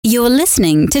You're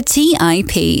listening to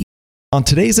TIP. On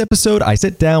today's episode, I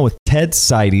sit down with Ted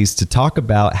Seides to talk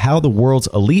about how the world's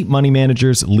elite money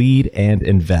managers lead and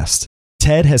invest.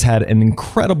 Ted has had an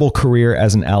incredible career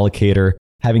as an allocator,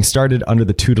 having started under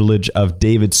the tutelage of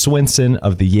David Swensen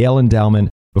of the Yale Endowment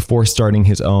before starting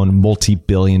his own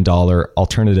multi-billion-dollar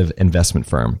alternative investment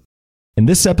firm. In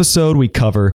this episode, we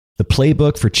cover the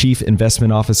playbook for chief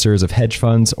investment officers of hedge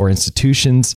funds or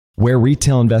institutions, where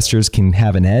retail investors can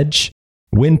have an edge,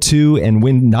 when to and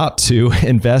when not to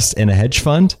invest in a hedge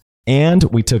fund, and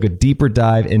we took a deeper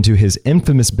dive into his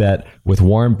infamous bet with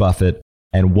Warren Buffett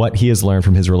and what he has learned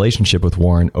from his relationship with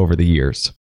Warren over the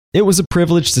years. It was a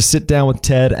privilege to sit down with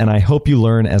Ted, and I hope you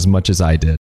learn as much as I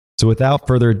did. So without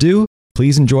further ado,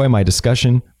 please enjoy my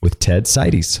discussion with Ted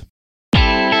Seides.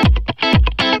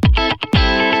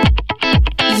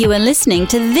 You are listening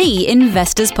to The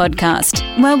Investors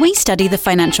Podcast, where we study the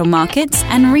financial markets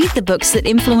and read the books that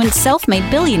influence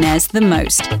self-made billionaires the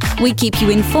most. We keep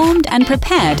you informed and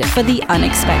prepared for the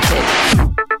unexpected.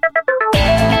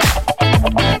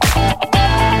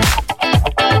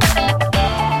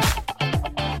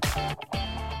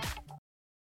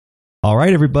 All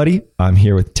right, everybody. I'm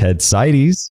here with Ted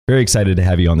Seides. Very excited to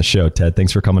have you on the show, Ted.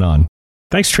 Thanks for coming on.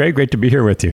 Thanks, Trey. Great to be here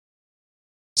with you.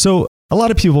 So, a lot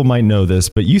of people might know this,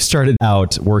 but you started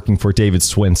out working for David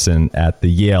Swensen at the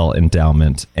Yale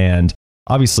Endowment, and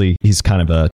obviously he's kind of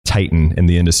a titan in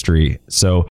the industry.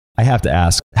 So I have to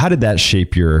ask, how did that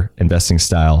shape your investing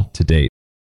style to date?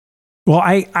 Well,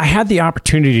 I had the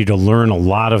opportunity to learn a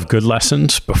lot of good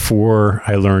lessons before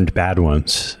I learned bad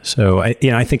ones. So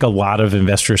I think a lot of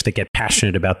investors that get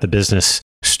passionate about the business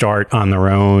start on their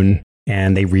own,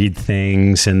 and they read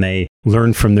things and they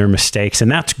learn from their mistakes, and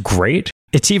that's great.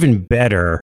 It's even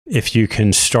better if you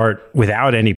can start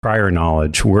without any prior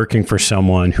knowledge, working for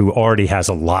someone who already has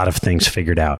a lot of things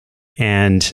figured out.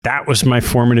 And that was my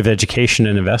formative education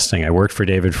in investing. I worked for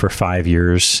David for 5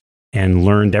 years and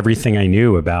learned everything I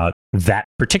knew about that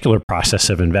particular process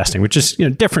of investing, which is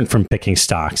different from picking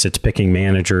stocks. It's picking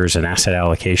managers and asset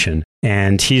allocation.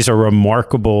 And he's a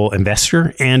remarkable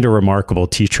investor and a remarkable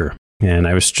teacher. And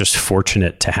I was just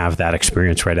fortunate to have that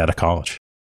experience right out of college.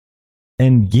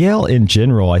 And Yale in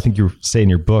general, I think you say in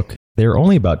your book, they're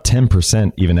only about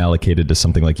 10% even allocated to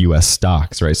something like US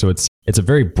stocks, right? So it's a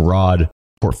very broad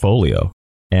portfolio.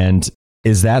 And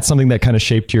is that something that kind of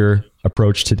shaped your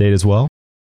approach to date as well?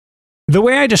 The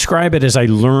way I describe it is I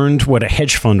learned what a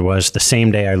hedge fund was the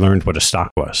same day I learned what a stock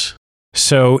was.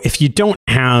 So if you don't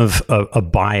have a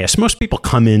bias, most people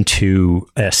come into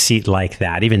a seat like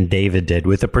that, even David did,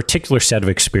 with a particular set of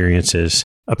experiences,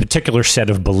 a particular set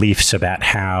of beliefs about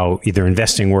how either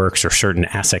investing works or certain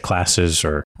asset classes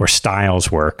or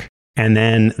styles work, and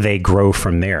then they grow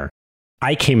from there.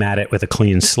 I came at it with a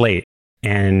clean slate,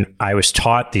 and I was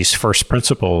taught these first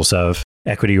principles of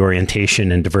equity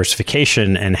orientation and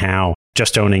diversification, and how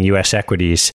just owning US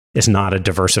equities is not a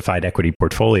diversified equity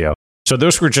portfolio. So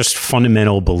those were just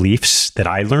fundamental beliefs that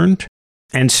I learned.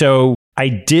 And so I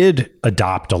did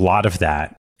adopt a lot of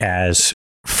that as,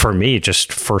 for me,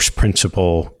 just first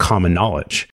principle common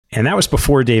knowledge. And that was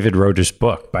before David wrote his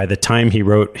book. By the time he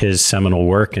wrote his seminal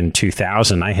work in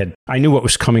 2000, I knew what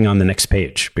was coming on the next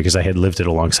page because I had lived it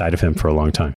alongside of him for a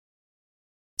long time.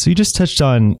 So you just touched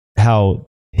on how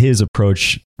his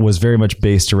approach was very much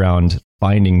based around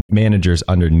finding managers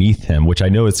underneath him, which I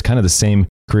know is kind of the same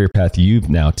career path you've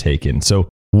now taken. So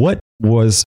what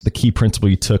was the key principle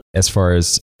you took as far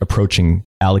as approaching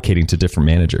allocating to different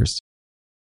managers?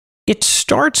 It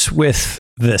starts with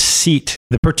the seat,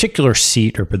 the particular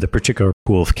seat or the particular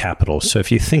pool of capital. So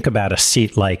if you think about a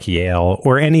seat like Yale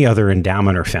or any other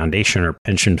endowment or foundation or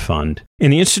pension fund,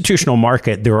 in the institutional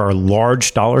market, there are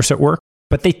large dollars at work,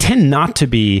 but they tend not to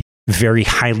be very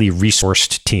highly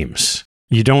resourced teams.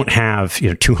 You don't have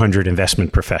 200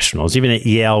 investment professionals. Even at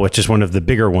Yale, which is one of the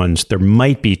bigger ones, there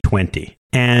might be 20.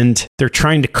 And they're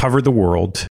trying to cover the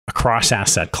world across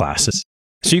asset classes.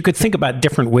 So you could think about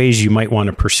different ways you might want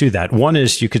to pursue that. One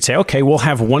is you could say, okay, we'll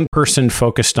have one person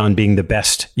focused on being the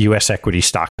best US equity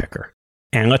stock picker.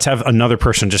 And let's have another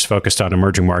person just focused on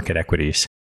emerging market equities,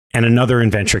 and another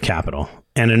in venture capital,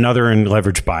 and another in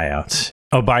leveraged buyouts.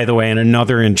 Oh, by the way, and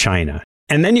another in China.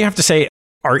 And then you have to say,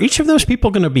 are each of those people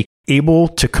going to be able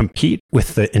to compete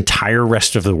with the entire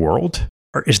rest of the world?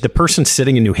 Or is the person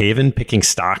sitting in New Haven picking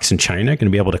stocks in China going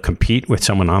to be able to compete with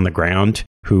someone on the ground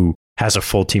who has a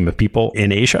full team of people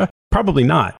in Asia? Probably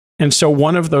not. And so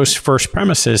one of those first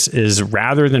premises is,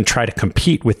 rather than try to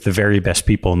compete with the very best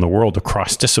people in the world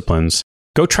across disciplines,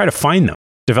 go try to find them.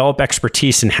 Develop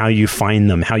expertise in how you find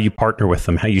them, how you partner with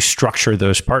them, how you structure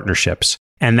those partnerships.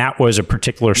 And that was a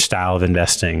particular style of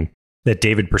investing that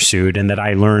David pursued and that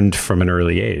I learned from an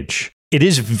early age. It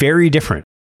is very different.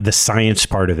 The science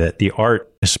part of it, the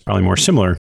art is probably more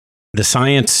similar. The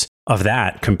science of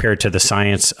that compared to the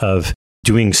science of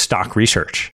doing stock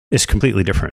research is completely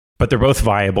different. But they're both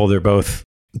viable. They're both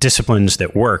disciplines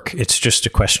that work. It's just a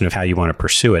question of how you want to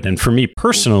pursue it. And for me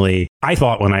personally, I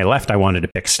thought when I left, I wanted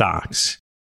to pick stocks.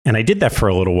 And I did that for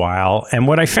a little while. And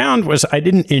what I found was I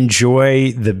didn't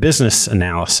enjoy the business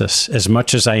analysis as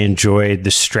much as I enjoyed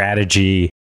the strategy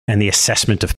and the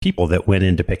assessment of people that went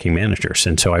into picking managers.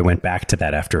 And so I went back to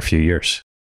that after a few years.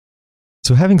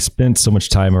 So having spent so much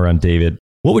time around David,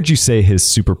 what would you say his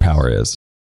superpower is?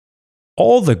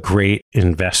 All the great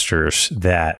investors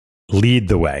that lead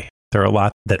the way, there are a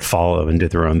lot that follow and do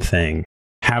their own thing,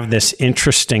 have this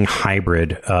interesting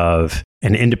hybrid of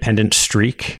an independent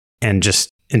streak and just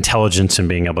intelligence and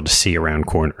being able to see around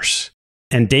corners.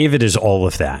 And David is all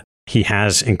of that. He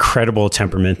has incredible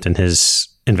temperament in his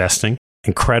investing,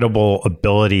 incredible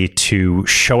ability to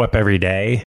show up every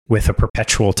day with a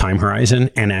perpetual time horizon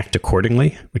and act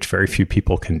accordingly, which very few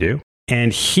people can do.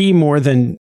 And he, more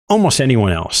than almost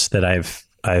anyone else that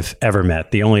I've ever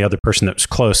met, the only other person that was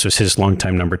close was his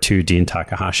longtime number 2, Dean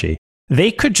Takahashi.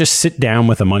 They could just sit down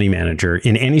with a money manager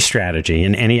in any strategy,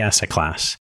 in any asset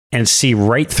class, and see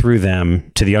right through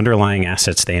them to the underlying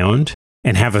assets they owned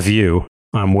and have a view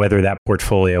on whether that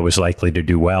portfolio was likely to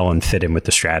do well and fit in with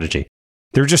the strategy.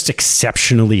 They're just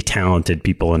exceptionally talented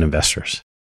people and investors.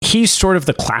 He's sort of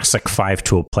the classic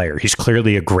 5-tool player. He's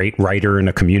clearly a great writer and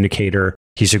a communicator.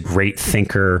 He's a great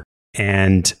thinker.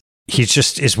 And he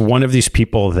just is one of these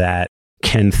people that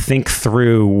can think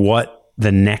through what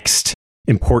the next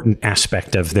important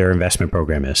aspect of their investment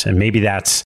program is. And maybe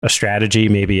that's a strategy.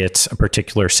 Maybe it's a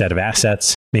particular set of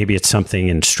assets. Maybe it's something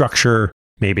in structure.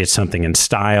 Maybe it's something in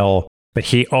style. But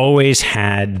he always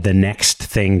had the next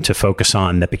thing to focus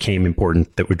on that became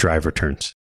important that would drive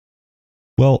returns.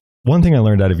 Well, one thing I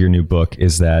learned out of your new book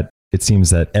is that it seems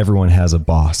that everyone has a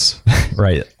boss,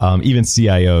 right? Even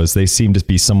CIOs, they seem to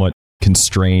be somewhat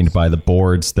constrained by the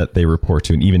boards that they report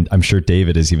to. And even, I'm sure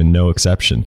David is even no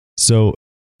exception. So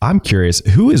I'm curious,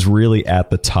 who is really at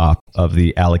the top of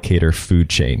the allocator food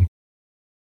chain?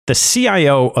 The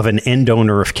CIO of an end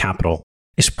owner of capital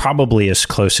is probably as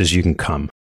close as you can come.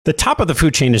 The top of the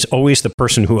food chain is always the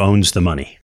person who owns the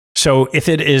money. So if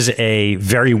it is a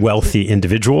very wealthy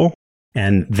individual,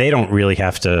 and they don't really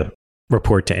have to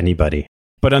report to anybody.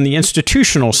 But on the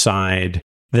institutional side,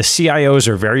 the CIOs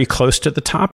are very close to the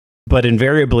top, but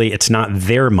invariably it's not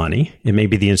their money. It may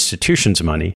be the institution's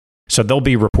money. So they'll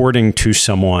be reporting to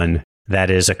someone that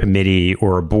is a committee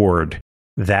or a board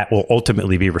that will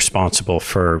ultimately be responsible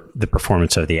for the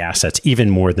performance of the assets, even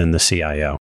more than the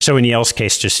CIO. So in Yale's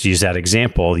case, just to use that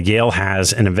example, Yale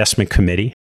has an investment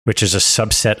committee, which is a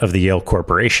subset of the Yale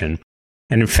Corporation.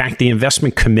 And in fact, the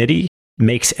investment committee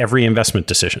makes every investment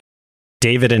decision.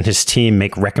 David and his team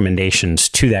make recommendations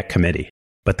to that committee,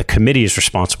 but the committee is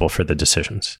responsible for the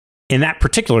decisions. In that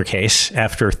particular case,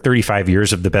 after 35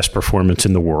 years of the best performance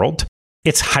in the world,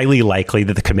 it's highly likely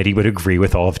that the committee would agree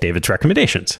with all of David's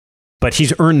recommendations. But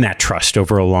he's earned that trust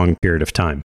over a long period of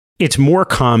time. It's more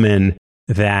common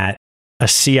that a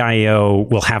CIO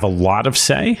will have a lot of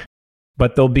say,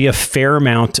 but there'll be a fair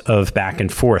amount of back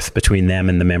and forth between them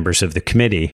and the members of the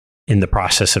committee in the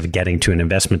process of getting to an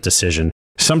investment decision,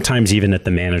 sometimes even at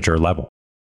the manager level.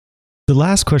 The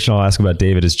last question I'll ask about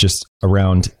David is just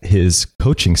around his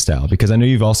coaching style, because I know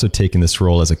you've also taken this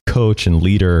role as a coach and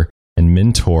leader and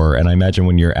mentor. And I imagine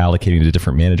when you're allocating to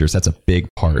different managers, that's a big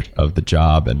part of the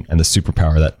job and the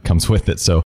superpower that comes with it.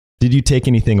 So did you take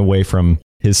anything away from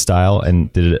his style,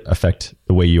 and did it affect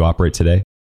the way you operate today?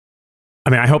 I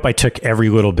mean, I hope I took every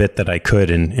little bit that I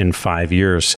could in 5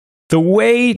 years. The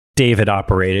way David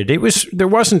operated, there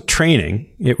wasn't training.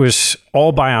 It was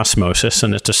all by osmosis,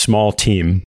 and it's a small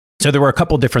team. So there were a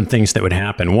couple different things that would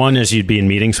happen. One is you'd be in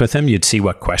meetings with him. You'd see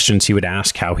what questions he would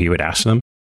ask, how he would ask them.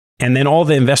 And then all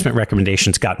the investment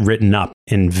recommendations got written up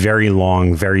in very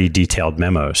long, very detailed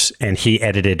memos. And he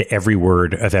edited every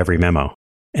word of every memo.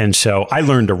 And so I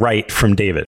learned to write from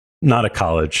David, not at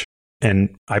college.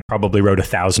 And I probably wrote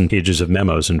 1,000 pages of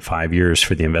memos in 5 years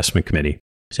for the investment committee.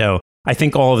 So I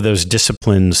think all of those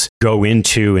disciplines go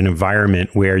into an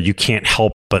environment where you can't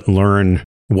help but learn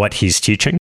what he's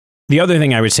teaching. The other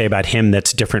thing I would say about him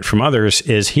that's different from others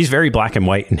is he's very black and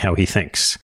white in how he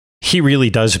thinks. He really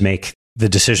does make the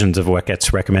decisions of what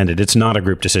gets recommended. It's not a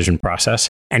group decision process,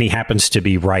 and he happens to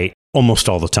be right almost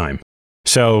all the time.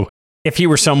 So if he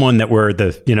were someone that were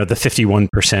the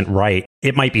 51% right,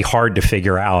 it might be hard to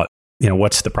figure out,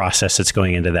 what's the process that's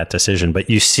going into that decision. But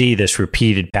you see this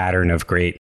repeated pattern of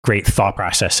great great thought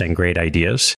processing, great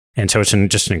ideas. And so it's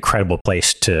just an incredible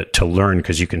place to learn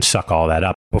because you can suck all that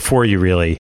up before you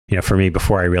really, for me,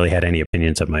 before I really had any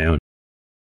opinions of my own.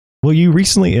 Well, you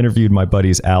recently interviewed my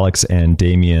buddies Alex and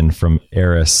Damien from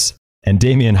Eris, and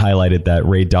Damien highlighted that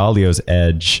Ray Dalio's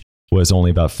edge was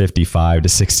only about 55 to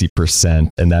 60%,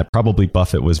 and that probably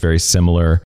Buffett was very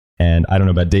similar. And I don't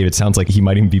know about David, sounds like he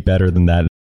might even be better than that.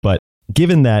 But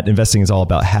given that investing is all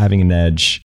about having an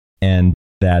edge and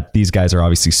that these guys are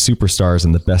obviously superstars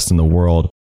and the best in the world,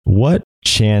 what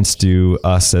chance do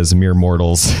us as mere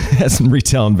mortals, as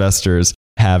retail investors,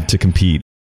 have to compete?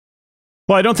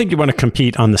 Well, I don't think you want to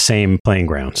compete on the same playing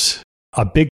grounds. A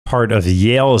big part of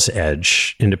Yale's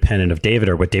edge, independent of David,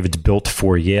 or what David's built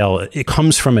for Yale, it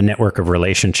comes from a network of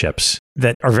relationships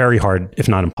that are very hard, if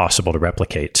not impossible, to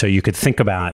replicate. So you could think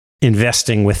about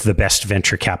investing with the best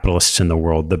venture capitalists in the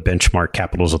world, the benchmark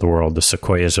capitals of the world, the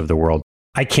Sequoias of the world.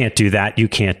 I can't do that. You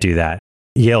can't do that.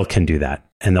 Yale can do that,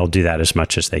 and they'll do that as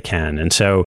much as they can. And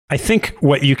so I think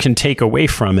what you can take away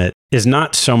from it is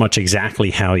not so much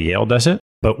exactly how Yale does it,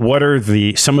 but what are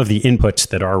some of the inputs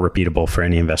that are repeatable for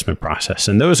any investment process?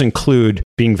 And those include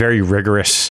being very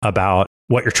rigorous about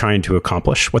what you're trying to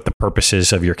accomplish, what the purpose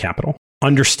is of your capital,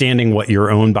 understanding what your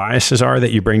own biases are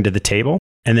that you bring to the table,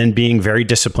 and then being very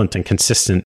disciplined and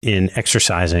consistent in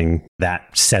exercising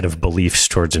that set of beliefs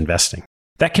towards investing.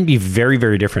 That can be very,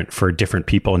 very different for different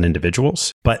people and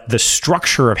individuals, but the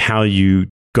structure of how you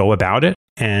go about it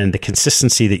and the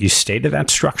consistency that you stay to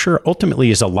that structure ultimately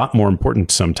is a lot more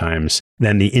important sometimes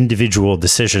than the individual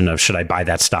decision of should I buy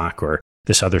that stock or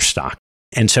this other stock.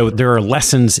 And so there are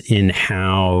lessons in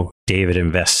how David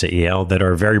invests at Yale that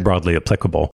are very broadly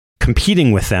applicable.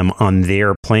 Competing with them on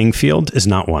their playing field is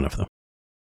not one of them.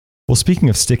 Well, speaking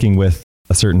of sticking with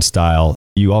a certain style,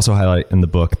 you also highlight in the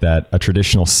book that a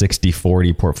traditional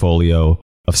 60-40 portfolio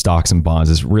of stocks and bonds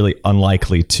is really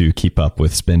unlikely to keep up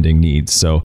with spending needs.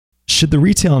 So should the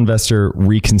retail investor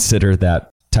reconsider that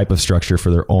type of structure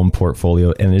for their own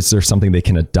portfolio? And is there something they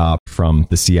can adopt from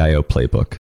the CIO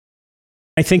playbook?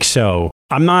 I think so.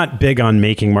 I'm not big on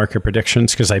making market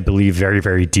predictions because I believe very,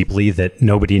 very deeply that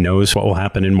nobody knows what will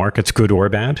happen in markets, good or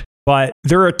bad. But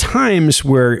there are times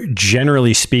where,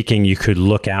 generally speaking, you could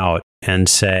look out and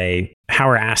say, how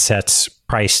are assets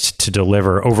priced to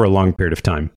deliver over a long period of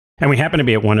time? And we happen to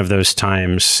be at one of those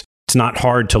times. It's not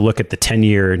hard to look at the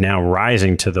 10-year now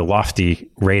rising to the lofty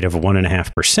rate of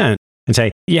 1.5% and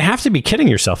say, you have to be kidding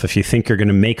yourself if you think you're going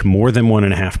to make more than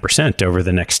 1.5% over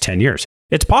the next 10 years.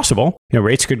 It's possible.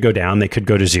 Rates could go down, they could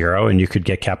go to zero, and you could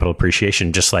get capital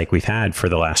appreciation just like we've had for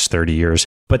the last 30 years.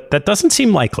 But that doesn't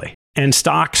seem likely. And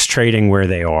stocks trading where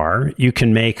they are, you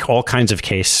can make all kinds of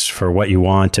cases for what you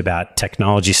want about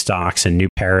technology stocks and new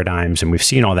paradigms, and we've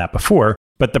seen all that before.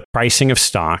 But the pricing of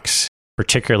stocks,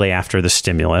 particularly after the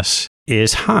stimulus,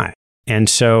 is high. And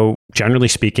so, generally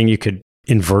speaking, you could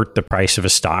invert the price of a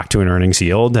stock to an earnings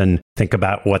yield and think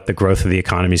about what the growth of the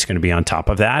economy is going to be on top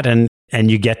of that. And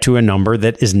you get to a number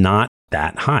that is not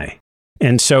that high.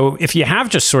 And so if you have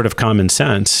just sort of common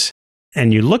sense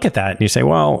and you look at that and you say,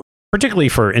 well, particularly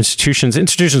for institutions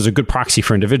are a good proxy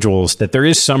for individuals, that there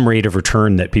is some rate of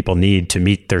return that people need to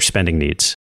meet their spending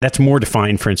needs. That's more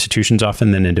defined for institutions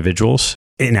often than individuals,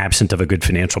 in absent of a good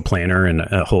financial planner and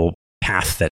a whole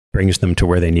path that brings them to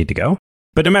where they need to go.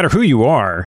 But no matter who you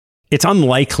are, it's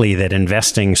unlikely that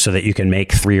investing so that you can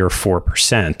make 3 or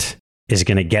 4% is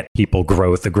going to get people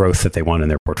the growth that they want in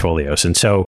their portfolios. And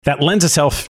so that lends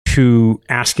itself to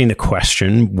asking the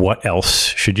question, what else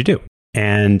should you do?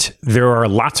 And there are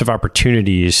lots of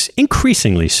opportunities,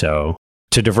 increasingly so,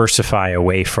 to diversify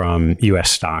away from US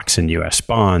stocks and US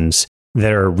bonds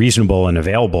that are reasonable and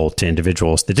available to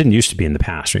individuals that didn't used to be in the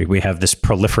past. We have this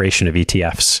proliferation of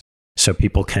ETFs, so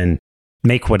people can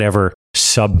make whatever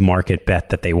sub-market bet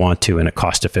that they want to in a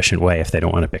cost-efficient way if they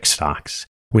don't want to pick stocks.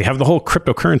 We have the whole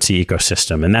cryptocurrency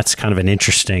ecosystem, and that's kind of an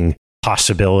interesting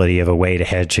possibility of a way to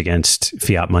hedge against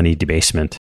fiat money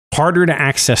debasement. Harder to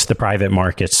access the private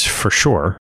markets for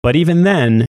sure, but even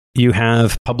then, you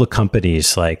have public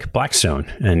companies like Blackstone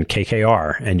and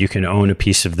KKR, and you can own a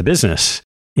piece of the business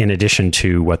in addition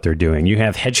to what they're doing. You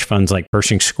have hedge funds like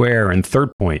Pershing Square and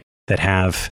Third Point that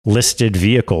have listed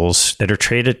vehicles that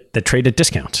trade at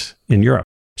discounts in Europe.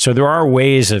 So there are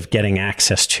ways of getting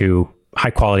access to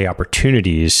high quality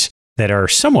opportunities that are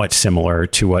somewhat similar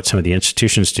to what some of the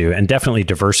institutions do, and definitely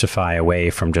diversify away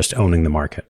from just owning the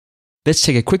market. Let's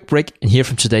take a quick break and hear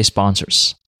from today's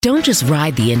sponsors. Don't just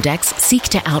ride the index, seek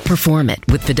to outperform it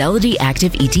with Fidelity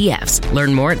Active ETFs.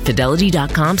 Learn more at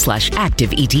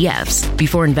fidelity.com/active ETFs.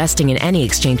 Before investing in any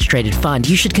exchange-traded fund,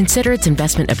 you should consider its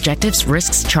investment objectives,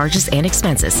 risks, charges, and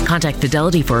expenses. Contact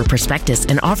Fidelity for a prospectus,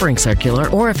 an offering circular,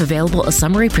 or if available, a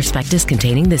summary prospectus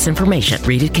containing this information.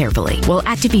 Read it carefully. While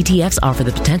active ETFs offer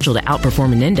the potential to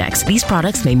outperform an index, these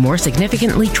products may more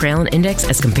significantly trail an index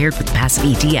as compared with passive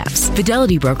ETFs.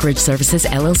 Fidelity Brokerage Services,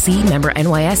 LLC, member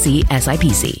NYSE,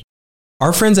 SIPC.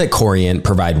 Our friends at Corient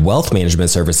provide wealth management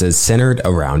services centered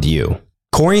around you.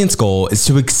 Corient's goal is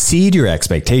to exceed your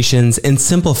expectations and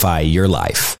simplify your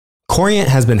life. Corient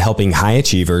has been helping high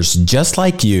achievers just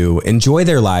like you enjoy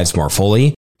their lives more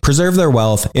fully, preserve their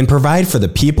wealth, and provide for the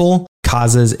people,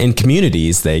 causes, and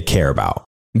communities they care about.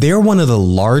 They're one of the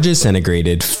largest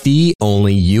integrated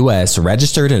fee-only U.S.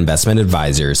 registered investment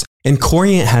advisors, and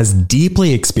Corient has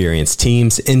deeply experienced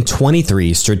teams in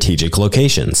 23 strategic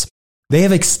locations. They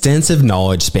have extensive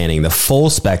knowledge spanning the full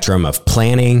spectrum of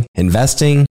planning,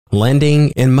 investing,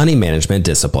 lending, and money management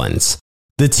disciplines.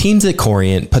 The teams at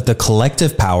Corient put the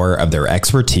collective power of their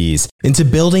expertise into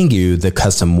building you the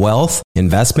custom wealth,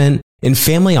 investment, and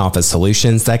family office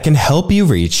solutions that can help you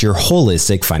reach your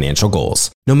holistic financial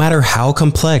goals, no matter how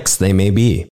complex they may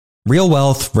be. Real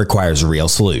wealth requires real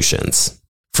solutions.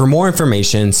 For more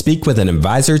information, speak with an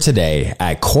advisor today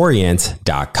at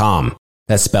corient.com.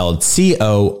 That's spelled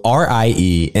Corient.com.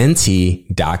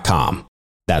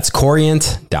 That's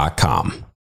Corient.com.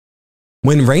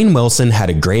 When Rainn Wilson had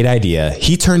a great idea,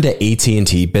 he turned to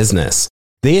AT&T Business.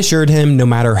 They assured him no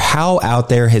matter how out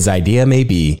there his idea may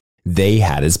be, they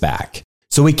had his back.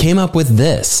 So he came up with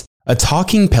this, a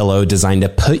talking pillow designed to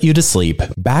put you to sleep,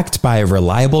 backed by a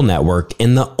reliable network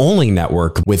and the only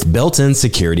network with built-in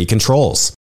security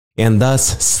controls. And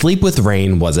thus, Sleep with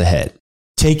Rainn was a hit.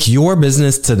 Take your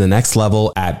business to the next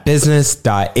level at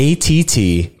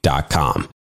business.att.com.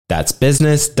 That's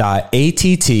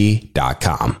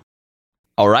business.att.com.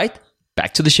 All right,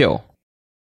 back to the show.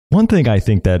 One thing I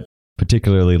think that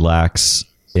particularly lacks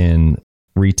in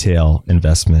retail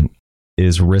investment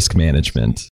is risk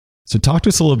management. So talk to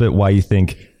us a little bit why you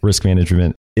think risk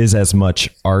management is as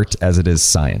much art as it is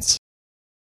science.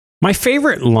 My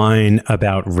favorite line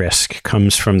about risk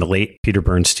comes from the late Peter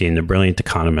Bernstein, the brilliant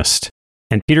economist.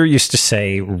 And Peter used to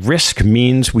say, risk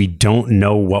means we don't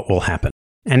know what will happen.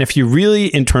 And if you really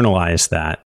internalize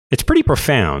that, it's pretty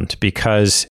profound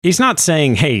because he's not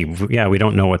saying, hey, yeah, we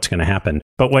don't know what's going to happen.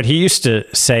 But what he used to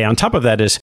say on top of that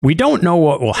is, we don't know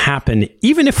what will happen,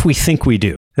 even if we think we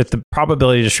do, that the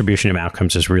probability distribution of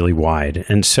outcomes is really wide.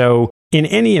 And so in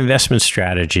any investment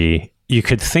strategy, you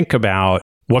could think about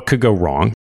what could go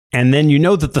wrong. And then you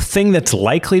know that the thing that's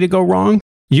likely to go wrong,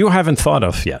 you haven't thought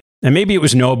of yet. And maybe it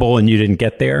was knowable and you didn't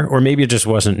get there, or maybe it just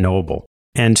wasn't knowable.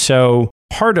 And so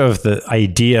part of the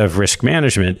idea of risk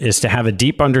management is to have a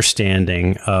deep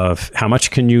understanding of how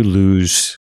much can you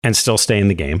lose and still stay in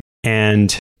the game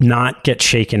and not get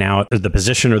shaken out of the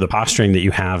position or the posturing that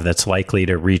you have that's likely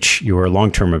to reach your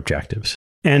long-term objectives.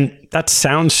 And that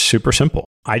sounds super simple.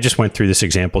 I just went through this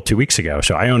example 2 weeks ago.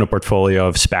 So I own a portfolio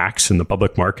of SPACs in the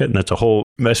public market, and that's a whole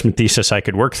investment thesis I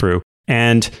could work through.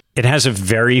 And it has a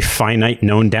very finite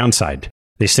known downside.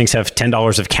 These things have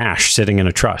 $10 of cash sitting in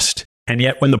a trust. And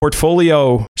yet when the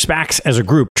portfolio SPACs as a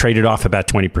group traded off about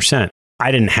 20%,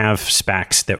 I didn't have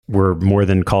SPACs that were more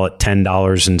than, call it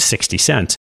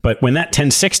 $10.60. But when that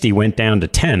 10.60 went down to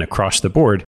 10 across the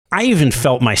board, I even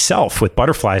felt myself with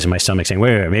butterflies in my stomach saying,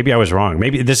 wait, maybe I was wrong.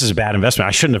 Maybe this is a bad investment.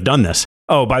 I shouldn't have done this.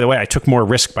 Oh, by the way, I took more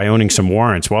risk by owning some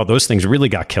warrants. Well, those things really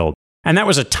got killed. And that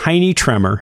was a tiny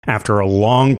tremor after a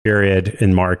long period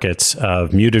in markets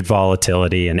of muted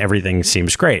volatility and everything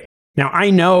seems great. Now, I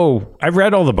know I've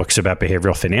read all the books about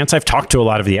behavioral finance. I've talked to a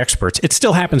lot of the experts. It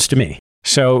still happens to me.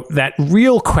 So that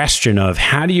real question of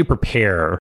how do you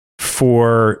prepare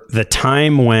for the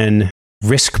time when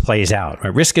risk plays out,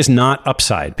 right? Risk is not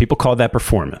upside. People call that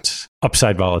performance,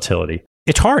 upside volatility.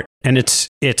 It's hard and it's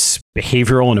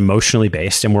behavioral and emotionally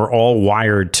based. And we're all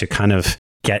wired to kind of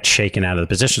get shaken out of the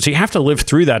position. So you have to live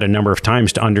through that a number of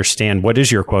times to understand what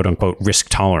is your quote unquote risk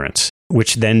tolerance,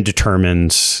 which then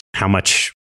determines how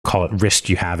much, call it, risk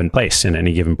you have in place in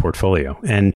any given portfolio.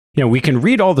 And we can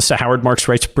read all this. Howard Marks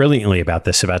writes brilliantly about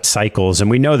this, about cycles, and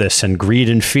we know this, and greed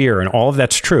and fear, and all of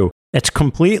that's true. It's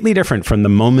completely different from the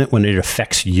moment when it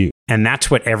affects you. And that's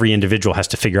what every individual has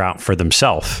to figure out for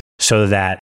themselves, so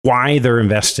that why they're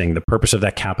investing, the purpose of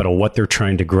that capital, what they're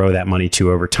trying to grow that money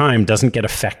to over time doesn't get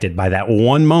affected by that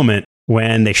one moment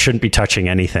when they shouldn't be touching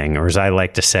anything. Or as I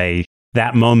like to say,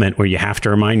 that moment where you have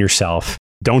to remind yourself,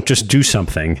 don't just do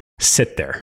something, sit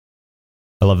there.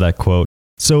 I love that quote.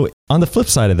 So on the flip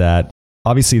side of that,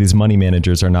 obviously these money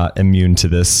managers are not immune to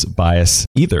this bias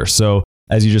either. So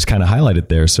as you just kind of highlighted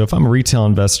there, so if I'm a retail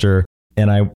investor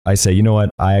and I say, you know what,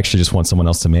 I actually just want someone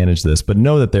else to manage this, but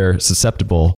know that they're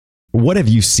susceptible, what have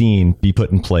you seen be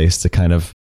put in place to kind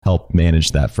of help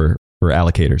manage that for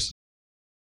allocators?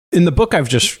 In the book I've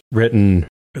just written,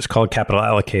 it's called Capital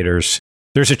Allocators,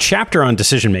 there's a chapter on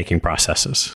decision-making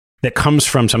processes that comes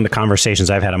from some of the conversations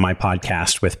I've had on my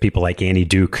podcast with people like Annie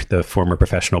Duke, the former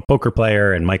professional poker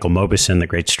player, and Michael Mauboussin, the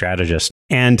great strategist.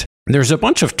 And there's a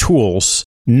bunch of tools,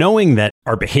 knowing that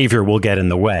our behavior will get in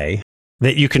the way,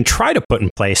 that you can try to put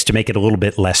in place to make it a little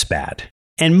bit less bad.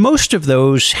 And most of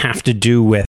those have to do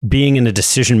with being in a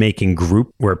decision-making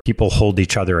group where people hold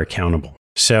each other accountable.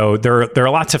 So there are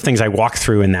lots of things I walk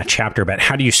through in that chapter about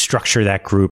how do you structure that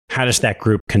group? How does that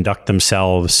group conduct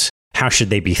themselves? How should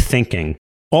they be thinking?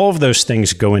 All of those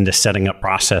things go into setting up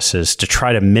processes to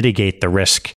try to mitigate the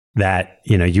risk that,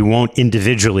 you won't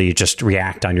individually just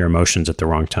react on your emotions at the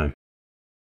wrong time.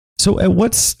 So at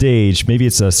what stage, maybe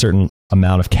it's a certain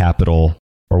amount of capital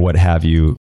or what have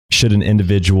you, should an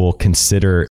individual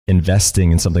consider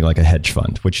investing in something like a hedge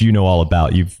fund, which you know all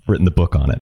about? You've written the book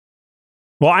on it.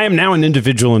 Well, I am now an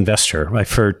individual investor.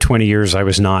 For 20 years, I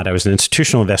was not. I was an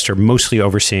institutional investor, mostly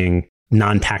overseeing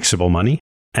non-taxable money.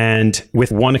 And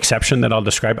with one exception that I'll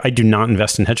describe, I do not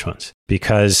invest in hedge funds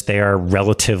because they are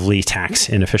relatively tax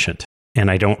inefficient.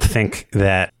 And I don't think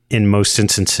that in most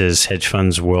instances, hedge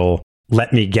funds will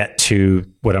let me get to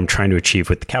what I'm trying to achieve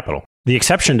with the capital. The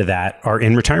exception to that are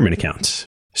in retirement accounts.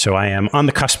 So I am on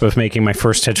the cusp of making my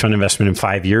first hedge fund investment in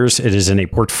 5 years. It is in a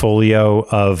portfolio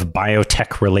of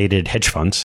biotech-related hedge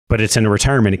funds, but it's in a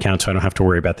retirement account, so I don't have to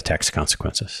worry about the tax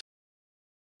consequences.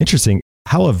 Interesting.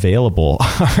 How available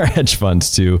are hedge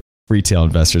funds to retail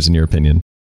investors, in your opinion?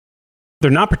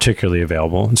 They're not particularly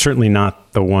available, and certainly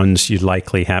not the ones you'd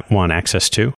likely want access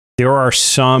to. There are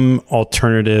some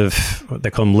alternative, they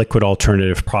call them liquid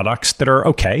alternative products that are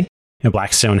okay.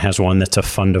 Blackstone has one that's a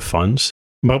fund of funds.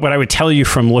 But what I would tell you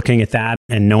from looking at that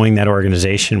and knowing that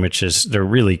organization, which is they're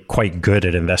really quite good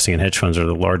at investing in hedge funds, are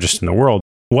the largest in the world,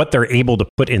 what they're able to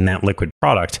put in that liquid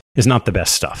product is not the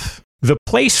best stuff. The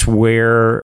place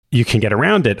where you can get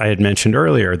around it, I had mentioned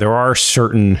earlier, there are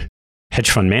certain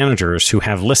hedge fund managers who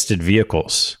have listed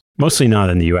vehicles, mostly not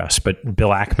in the US, but Bill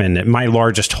Ackman, my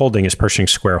largest holding is Pershing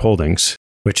Square Holdings,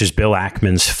 which is Bill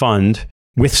Ackman's fund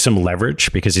with some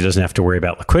leverage because he doesn't have to worry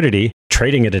about liquidity,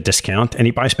 trading at a discount, and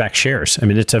he buys back shares. I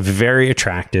mean, it's a very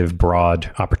attractive, broad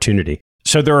opportunity.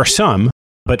 So there are some,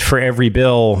 but for every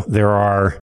Bill, there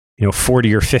are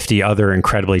 40 or 50 other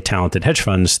incredibly talented hedge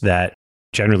funds that,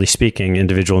 generally speaking,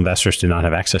 individual investors do not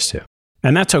have access to.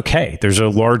 And that's okay. There's a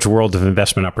large world of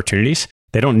investment opportunities.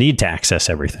 They don't need to access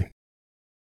everything.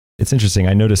 It's interesting.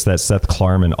 I noticed that Seth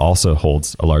Klarman also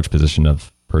holds a large position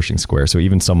of Pershing Square. So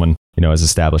even someone, as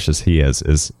established as he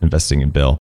is investing in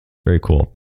Bill. Very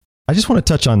cool. I just want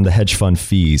to touch on the hedge fund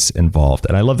fees involved.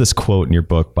 And I love this quote in your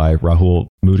book by Rahul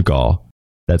Mudgal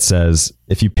that says,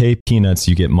 if you pay peanuts,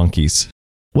 you get monkeys.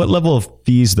 What level of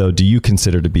fees, though, do you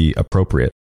consider to be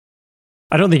appropriate?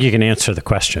 I don't think you can answer the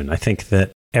question. I think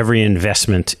that every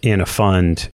investment in a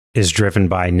fund is driven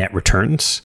by net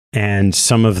returns. And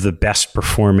some of the best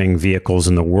performing vehicles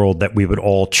in the world that we would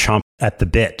all chomp at the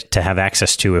bit to have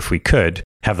access to if we could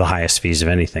have the highest fees of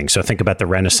anything. So think about the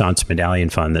Renaissance Medallion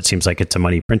Fund that seems like it's a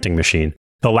money printing machine.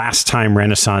 The last time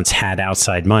Renaissance had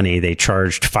outside money, they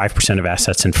charged 5% of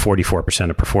assets and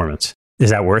 44% of performance. Is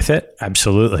that worth it?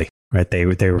 Absolutely. Right?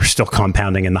 They were still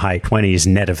compounding in the high 20s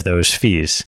net of those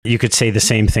fees. You could say the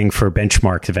same thing for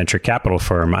Benchmark, the venture capital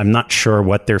firm. I'm not sure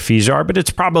what their fees are, but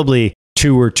it's probably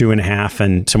 2 or 2.5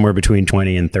 and somewhere between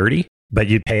 20 and 30. But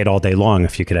you'd pay it all day long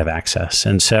if you could have access.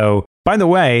 And so, by the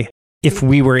way, if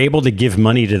we were able to give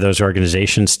money to those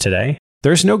organizations today,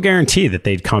 there's no guarantee that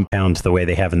they'd compound the way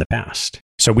they have in the past.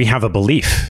 So we have a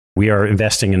belief. We are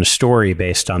investing in a story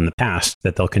based on the past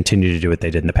that they'll continue to do what they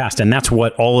did in the past. And that's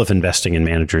what all of investing in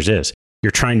managers is.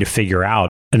 You're trying to figure out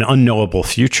an unknowable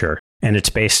future. And it's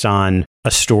based on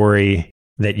a story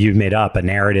that you've made up, a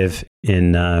narrative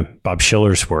in Bob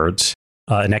Shiller's words,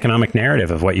 an economic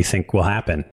narrative of what you think will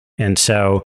happen. And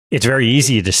so it's very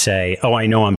easy to say, oh, I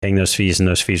know I'm paying those fees and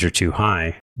those fees are too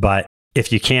high. But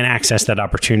if you can't access that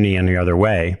opportunity any other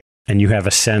way, and you have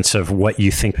a sense of what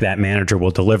you think that manager will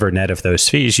deliver net of those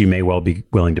fees, you may well be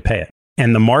willing to pay it.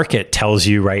 And the market tells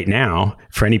you right now,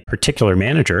 for any particular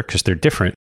manager, because they're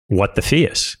different, what the fee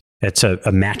is. It's a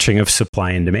matching of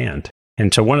supply and demand.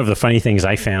 And so one of the funny things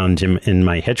I found in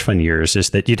my hedge fund years is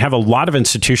that you'd have a lot of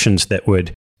institutions that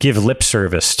would give lip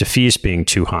service to fees being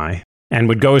too high and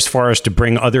would go as far as to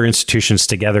bring other institutions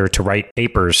together to write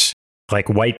papers like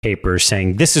white papers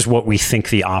saying, this is what we think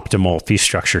the optimal fee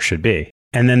structure should be.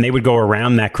 And then they would go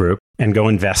around that group and go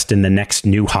invest in the next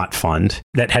new hot fund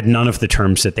that had none of the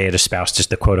terms that they had espoused as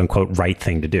the quote unquote right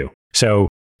thing to do. So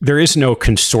there is no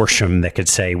consortium that could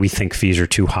say, we think fees are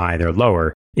too high, they're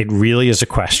lower. It really is a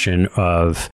question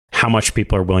of how much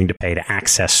people are willing to pay to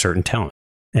access certain talent.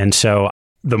 And so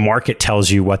the market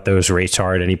tells you what those rates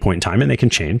are at any point in time, and they can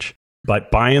change.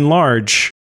 But by and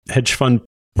large, hedge fund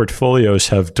portfolios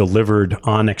have delivered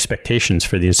on expectations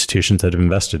for the institutions that have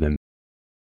invested in.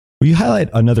 Will you highlight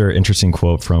another interesting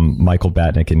quote from Michael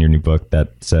Batnick in your new book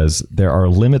that says, there are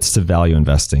limits to value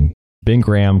investing. Ben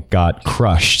Graham got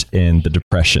crushed in the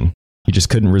Depression. He just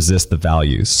couldn't resist the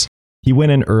values. He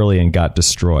went in early and got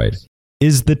destroyed.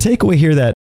 Is the takeaway here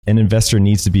that an investor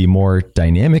needs to be more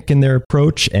dynamic in their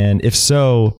approach? And if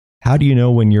so, how do you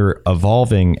know when you're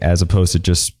evolving as opposed to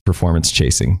just performance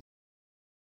chasing?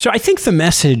 So I think the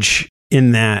message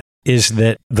in that is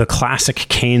that the classic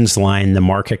Keynes line, the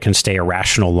market can stay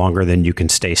irrational longer than you can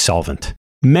stay solvent.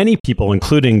 Many people,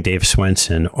 including Dave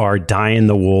Swenson, are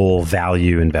die-in-the-wool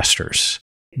value investors.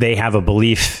 They have a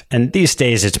belief, and these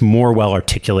days it's more well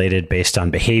articulated based on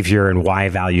behavior and why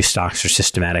value stocks are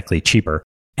systematically cheaper.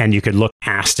 And you could look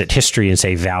past at history and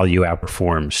say value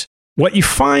outperforms. What you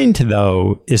find,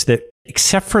 though, is that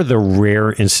except for the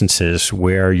rare instances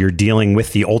where you're dealing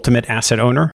with the ultimate asset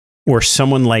owner or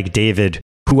someone like David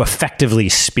who effectively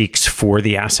speaks for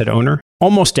the asset owner,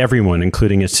 almost everyone,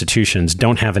 including institutions,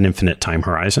 don't have an infinite time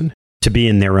horizon to be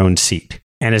in their own seat.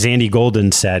 And as Andy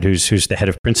Golden said, who's the head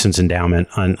of Princeton's endowment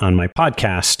on my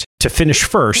podcast, to finish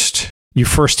first, you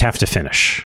first have to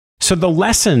finish. So the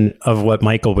lesson of what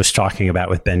Michael was talking about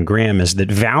with Ben Graham is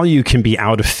that value can be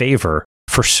out of favor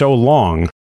for so long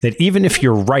that even if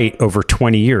you're right over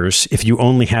 20 years, if you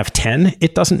only have 10,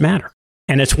 it doesn't matter.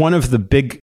 And it's one of the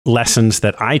big lessons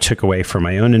that I took away from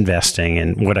my own investing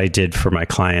and what I did for my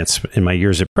clients in my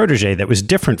years at Protégé that was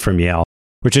different from Yale,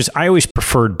 which is I always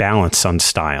preferred balance on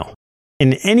style.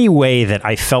 In any way that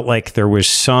I felt like there was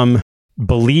some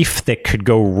belief that could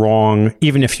go wrong,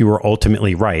 even if you were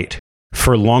ultimately right,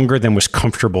 for longer than was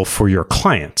comfortable for your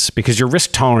clients. Because your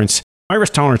risk tolerance, my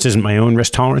risk tolerance isn't my own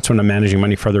risk tolerance when I'm managing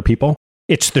money for other people.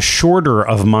 It's the shorter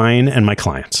of mine and my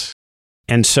clients.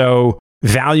 And so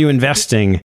value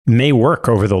investing may work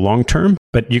over the long term,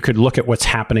 but you could look at what's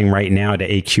happening right now to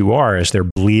AQR as they're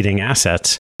bleeding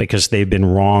assets because they've been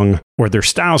wrong or their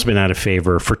style's been out of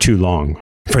favor for too long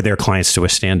for their clients to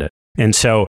withstand it. And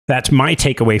so that's my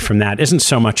takeaway from that. It isn't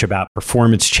so much about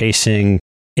performance chasing.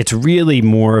 It's really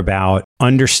more about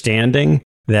understanding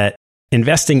that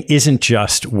investing isn't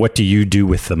just what do you do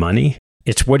with the money?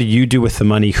 It's what do you do with the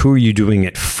money? Who are you doing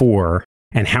it for?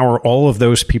 And how are all of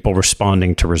those people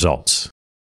responding to results?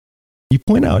 You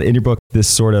point out in your book this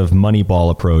sort of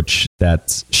Moneyball approach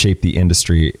that's shaped the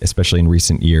industry, especially in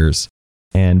recent years.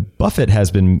 And Buffett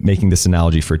has been making this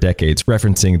analogy for decades,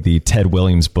 referencing the Ted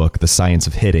Williams book, The Science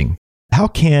of Hitting. How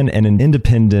can an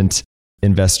independent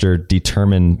investor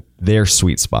determine their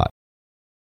sweet spot?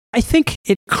 I think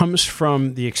it comes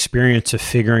from the experience of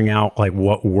figuring out like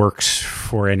what works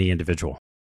for any individual.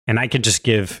 And I could just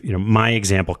give, my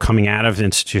example coming out of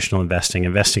institutional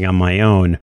investing on my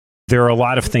own. There are a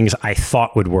lot of things I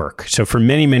thought would work. So for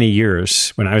many, many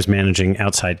years, when I was managing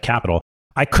outside capital,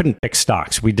 I couldn't pick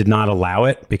stocks. We did not allow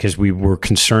it because we were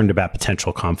concerned about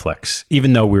potential conflicts,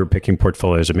 even though we were picking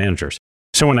portfolios of managers.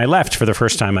 So when I left for the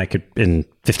first time, in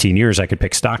 15 years, I could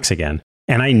pick stocks again.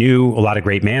 And I knew a lot of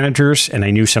great managers and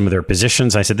I knew some of their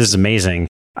positions. I said, this is amazing.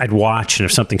 I'd watch, and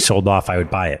if something sold off, I would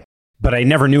buy it. But I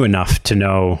never knew enough to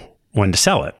know when to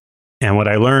sell it. And what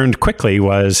I learned quickly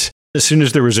was as soon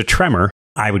as there was a tremor,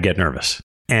 I would get nervous.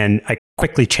 And I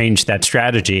quickly changed that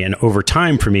strategy. And over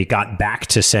time for me, got back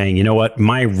to saying, you know what,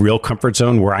 my real comfort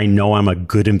zone where I know I'm a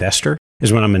good investor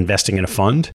is when I'm investing in a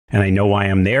fund and I know why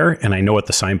I'm there and I know what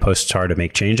the signposts are to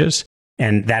make changes.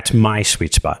 And that's my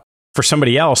sweet spot. For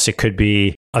somebody else, it could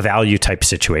be a value type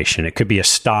situation. It could be a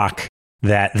stock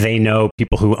that they know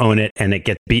people who own it and it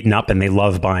gets beaten up and they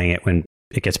love buying it when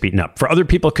it gets beaten up. For other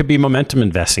people, it could be momentum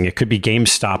investing. It could be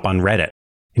GameStop on Reddit.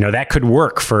 That could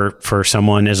work for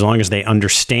someone as long as they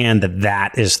understand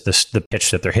that is the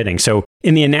pitch that they're hitting. So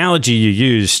in the analogy you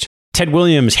used, Ted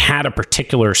Williams had a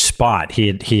particular spot.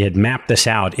 He had mapped this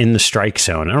out in the strike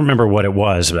zone. I don't remember what it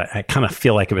was, but I kind of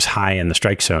feel like it was high in the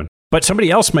strike zone. But somebody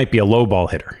else might be a low ball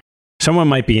hitter. Someone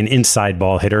might be an inside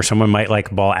ball hitter. Someone might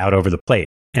like ball out over the plate.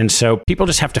 And so people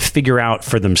just have to figure out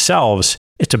for themselves,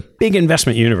 it's a big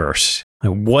investment universe.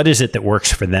 What is it that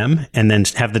works for them? And then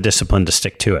have the discipline to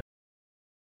stick to it.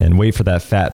 And wait for that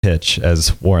fat pitch,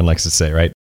 as Warren likes to say,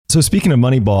 right? So speaking of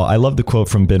Moneyball, I love the quote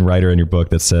from Ben Ryder in your book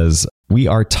that says, "We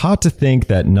are taught to think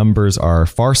that numbers are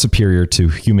far superior to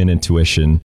human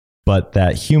intuition, but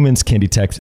that humans can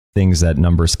detect things that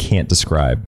numbers can't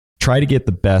describe. Try to get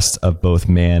the best of both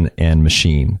man and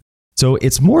machine." So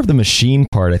it's more of the machine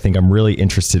part I think I'm really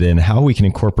interested in, how we can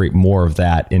incorporate more of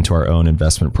that into our own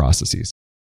investment processes.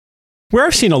 Where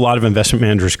I've seen a lot of investment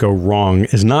managers go wrong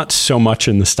is not so much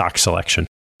in the stock selection,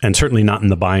 and certainly not in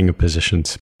the buying of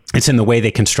positions. It's in the way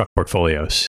they construct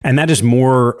portfolios. And that is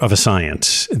more of a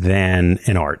science than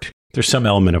an art. There's some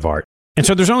element of art. And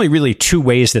so there's only really two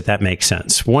ways that that makes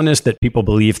sense. One is that people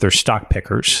believe they're stock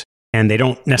pickers, and they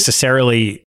don't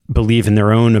necessarily believe in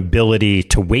their own ability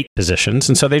to weight positions.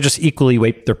 And so they just equally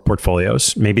weight their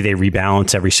portfolios. Maybe they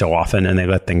rebalance every so often and they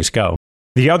let things go.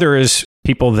 The other is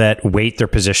people that weight their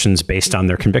positions based on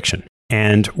their conviction.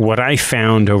 And what I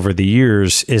found over the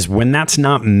years is when that's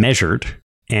not measured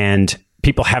and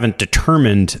people haven't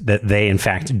determined that they, in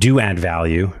fact, do add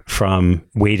value from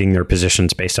weighting their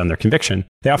positions based on their conviction,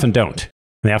 they often don't.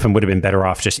 They often would have been better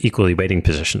off just equally weighting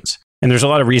positions. And there's a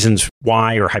lot of reasons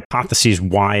why, or hypotheses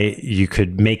why you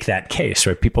could make that case,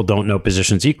 right? People don't know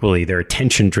positions equally. Their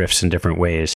attention drifts in different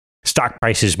ways. Stock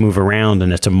prices move around,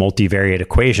 and it's a multivariate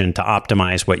equation to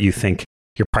optimize what you think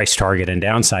your price target and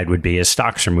downside would be as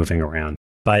stocks are moving around.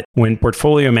 But when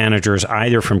portfolio managers,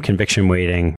 either from conviction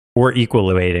weighting or equal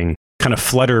weighting, kind of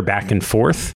flutter back and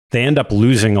forth, they end up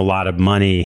losing a lot of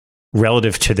money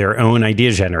relative to their own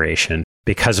idea generation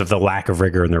because of the lack of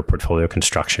rigor in their portfolio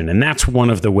construction. And that's one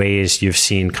of the ways you've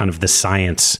seen kind of the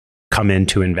science come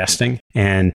into investing.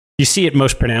 And you see it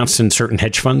most pronounced in certain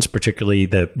hedge funds, particularly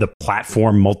the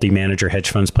platform multi-manager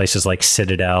hedge funds, places like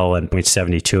Citadel and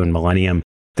Point72 and Millennium,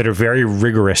 that are very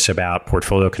rigorous about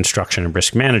portfolio construction and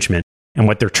risk management. And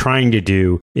what they're trying to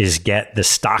do is get the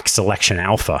stock selection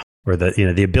alpha, or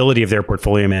the ability of their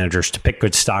portfolio managers to pick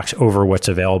good stocks over what's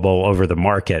available over the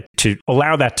market, to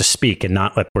allow that to speak and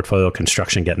not let portfolio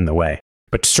construction get in the way.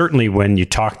 But certainly when you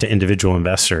talk to individual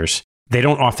investors, they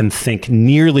don't often think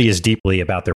nearly as deeply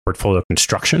about their portfolio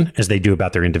construction as they do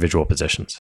about their individual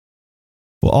positions.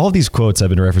 Well, all of these quotes I've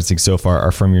been referencing so far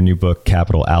are from your new book,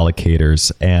 Capital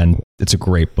Allocators, and it's a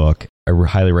great book. I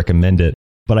highly recommend it.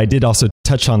 But I did also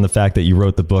touch on the fact that you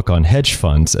wrote the book on hedge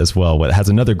funds as well. It has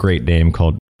another great name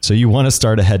called So You Want to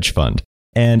Start a Hedge Fund.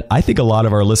 And I think a lot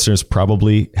of our listeners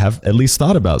probably have at least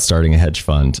thought about starting a hedge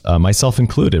fund, myself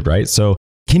included, right? So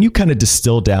can you kind of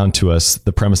distill down to us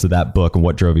the premise of that book and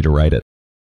what drove you to write it?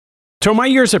 So my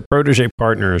years at Protégé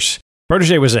Partners,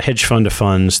 Protégé was a hedge fund of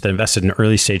funds that invested in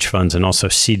early stage funds and also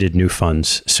seeded new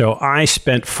funds. So I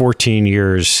spent 14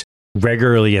 years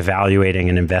regularly evaluating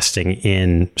and investing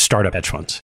in startup hedge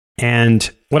funds. And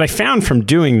what I found from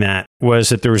doing that was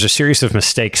that there was a series of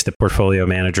mistakes that portfolio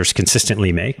managers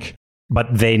consistently make, but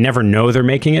they never know they're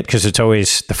making it because it's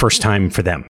always the first time for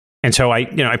them. And so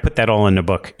I put that all in the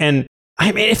book. And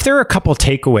I mean, if there are a couple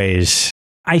takeaways,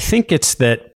 I think it's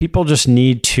that people just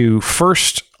need to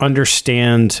first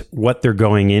understand what they're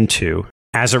going into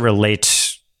as it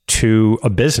relates to a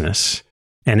business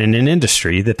and in an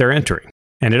industry that they're entering.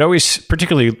 And it always,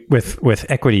 particularly with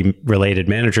equity-related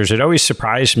managers, it always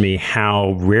surprised me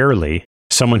how rarely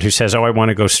someone who says, oh, I want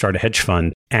to go start a hedge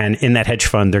fund, and in that hedge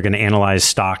fund, they're going to analyze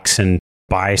stocks and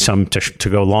buy some to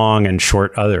go long and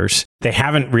short others. They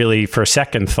haven't really for a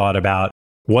second thought about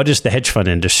what is the hedge fund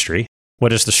industry?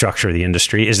 What is the structure of the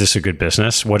industry? Is this a good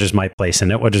business? What is my place in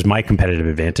it? What is my competitive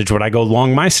advantage? Would I go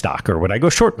long my stock or would I go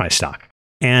short my stock?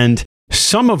 And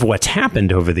some of what's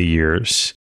happened over the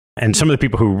years, and some of the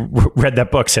people who read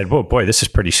that book said, whoa, boy, this is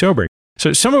pretty sobering.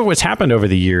 So some of what's happened over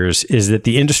the years is that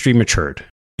the industry matured.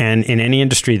 And in any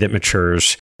industry that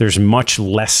matures, there's much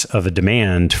less of a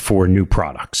demand for new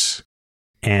products.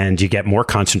 And you get more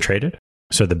concentrated.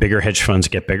 So the bigger hedge funds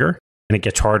get bigger, and it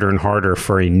gets harder and harder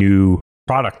for a new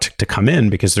product to come in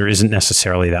because there isn't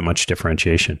necessarily that much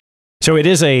differentiation. So it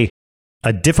is a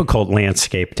difficult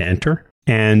landscape to enter.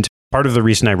 And part of the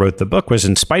reason I wrote the book was,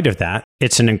 in spite of that,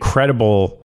 it's an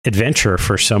incredible adventure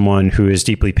for someone who is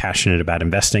deeply passionate about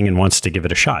investing and wants to give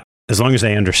it a shot, as long as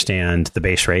they understand the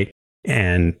base rate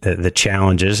and the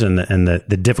challenges and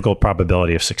the difficult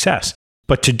probability of success.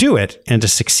 But to do it and to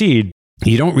succeed,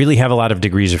 you don't really have a lot of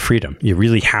degrees of freedom. You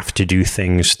really have to do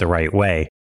things the right way.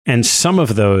 And some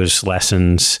of those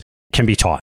lessons can be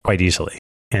taught quite easily.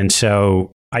 And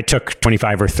so I took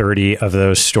 25 or 30 of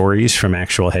those stories from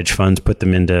actual hedge funds, put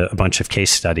them into a bunch of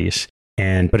case studies,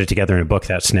 and put it together in a book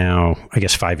that's now, I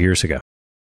guess, 5 years ago.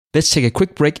 Let's take a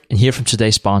quick break and hear from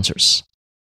today's sponsors.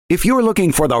 If you're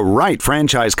looking for the right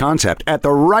franchise concept at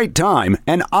the right time,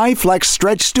 an iFlex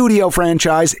Stretch Studio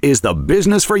franchise is the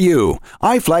business for you.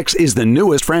 iFlex is the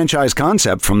newest franchise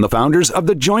concept from the founders of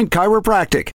The Joint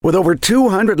Chiropractic. With over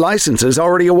 200 licenses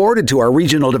already awarded to our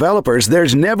regional developers,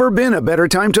 there's never been a better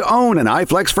time to own an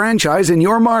iFlex franchise in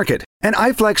your market. An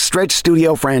iFlex Stretch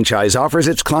Studio franchise offers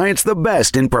its clients the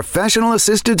best in professional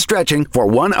assisted stretching for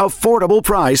one affordable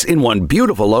price in one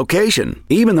beautiful location.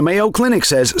 Even the Mayo Clinic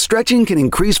says stretching can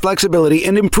increase flexibility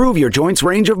and improve your joints'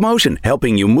 range of motion,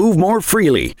 helping you move more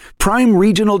freely. Prime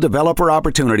regional developer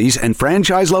opportunities and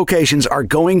franchise locations are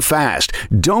going fast.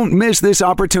 Don't miss this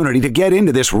opportunity to get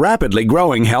into this rapidly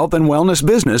growing health and wellness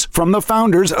business from the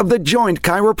founders of The Joint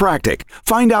Chiropractic.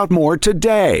 Find out more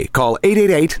today. Call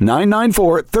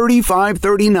 888-994-3539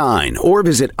 or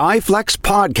visit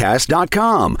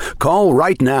iflexpodcast.com. Call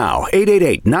right now,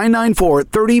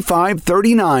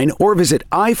 888-994-3539 or visit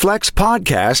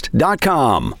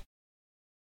iflexpodcast.com.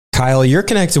 Kyle, you're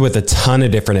connected with a ton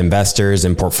of different investors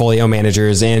and portfolio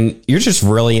managers, and you're just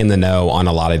really in the know on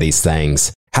a lot of these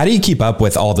things. How do you keep up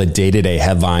with all the day-to-day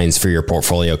headlines for your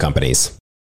portfolio companies?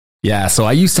 Yeah, so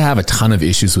I used to have a ton of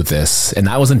issues with this, and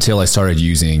that was until I started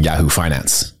using Yahoo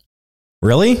Finance.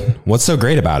 Really? What's so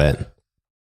great about it?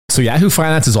 So Yahoo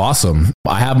Finance is awesome.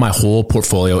 I have my whole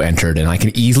portfolio entered and I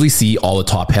can easily see all the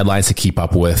top headlines to keep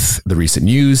up with the recent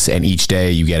news. And each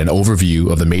day you get an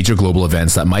overview of the major global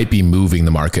events that might be moving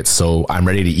the market. So I'm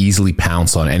ready to easily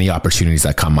pounce on any opportunities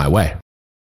that come my way.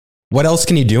 What else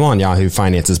can you do on Yahoo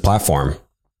Finance's platform?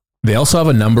 They also have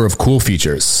a number of cool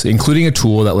features, including a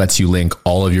tool that lets you link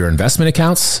all of your investment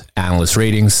accounts, analyst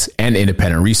ratings, and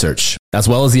independent research, as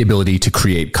well as the ability to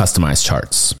create customized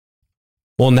charts.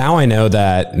 Well, now I know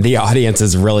that the audience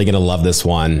is really going to love this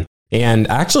one. And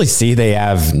I actually see they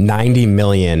have 90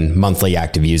 million monthly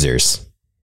active users.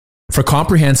 For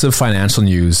comprehensive financial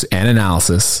news and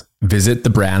analysis, visit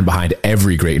the brand behind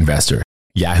every great investor,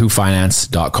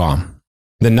 yahoofinance.com.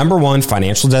 The number one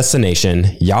financial destination,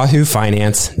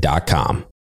 yahoofinance.com.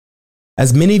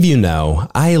 As many of you know,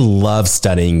 I love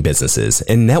studying businesses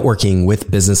and networking with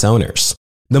business owners.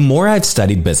 The more I've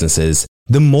studied businesses,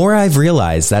 the more I've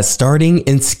realized that starting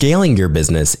and scaling your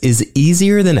business is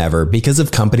easier than ever because of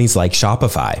companies like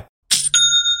Shopify.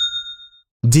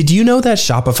 Did you know that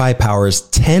Shopify powers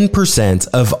 10%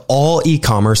 of all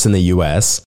e-commerce in the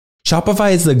US?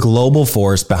 Shopify is the global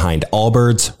force behind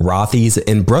Allbirds, Rothy's,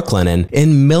 and Brooklinen,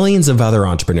 and millions of other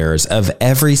entrepreneurs of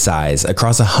every size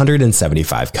across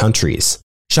 175 countries.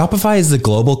 Shopify is the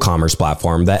global commerce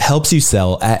platform that helps you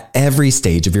sell at every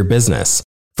stage of your business.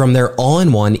 From their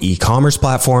all-in-one e-commerce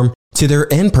platform to their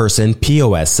in-person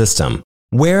POS system.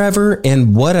 Wherever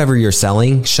and whatever you're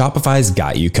selling, Shopify's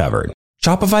got you covered.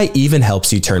 Shopify even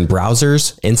helps you turn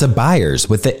browsers into buyers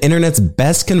with the internet's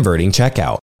best converting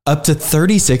checkout, up to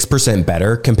 36%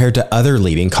 better compared to other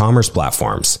leading commerce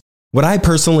platforms. What I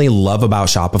personally love about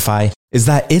Shopify is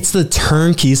that it's the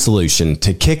turnkey solution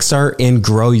to kickstart and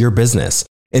grow your business,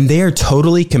 and they are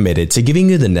totally committed to giving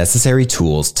you the necessary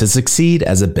tools to succeed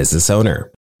as a business owner.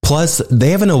 Plus,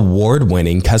 they have an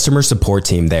award-winning customer support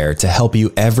team there to help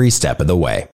you every step of the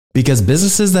way. Because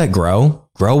businesses that grow,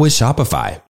 grow with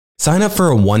Shopify. Sign up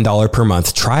for a $1 per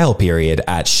month trial period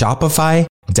at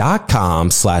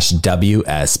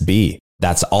shopify.com/WSB.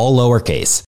 That's all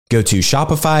lowercase. Go to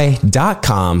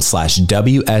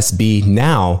shopify.com/WSB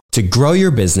now to grow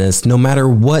your business no matter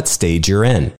what stage you're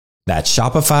in. That's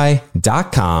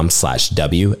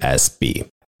shopify.com/WSB.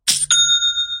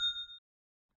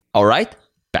 All right,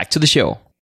 back to the show.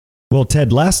 Well,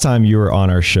 Ted, last time you were on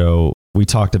our show, we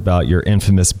talked about your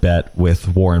infamous bet with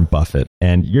Warren Buffett,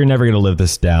 and you're never going to live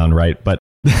this down, right? But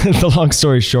the long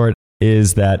story short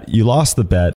is that you lost the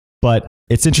bet, but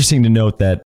it's interesting to note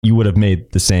that you would have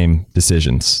made the same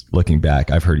decisions looking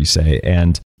back, I've heard you say.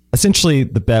 And essentially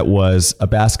the bet was a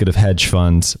basket of hedge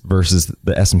funds versus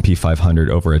the S&P 500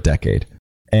 over a decade.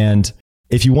 And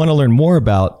if you want to learn more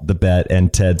about the bet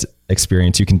and Ted's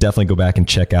experience, you can definitely go back and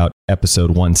check out episode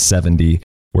 170,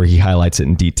 where he highlights it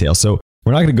in detail. So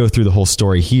we're not going to go through the whole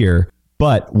story here,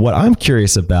 but what I'm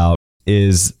curious about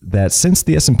is that since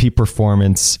the S&P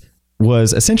performance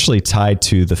was essentially tied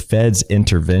to the Fed's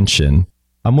intervention,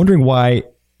 I'm wondering why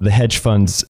the hedge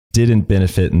funds didn't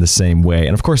benefit in the same way.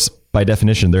 And of course, by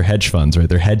definition, they're hedge funds, right?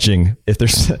 They're hedging if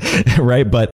there's right.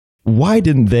 But why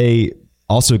didn't they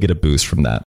also get a boost from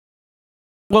that?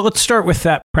 Well, let's start with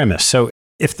that premise. So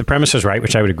if the premise is right,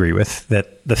 which I would agree with,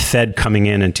 that the Fed coming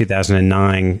in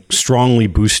 2009 strongly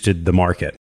boosted the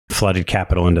market, flooded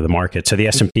capital into the market. So the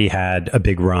S&P had a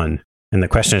big run. And the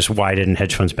question is, why didn't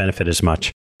hedge funds benefit as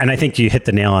much? And I think you hit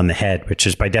the nail on the head, which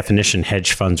is by definition,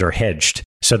 hedge funds are hedged.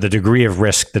 So the degree of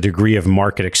risk, the degree of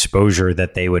market exposure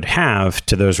that they would have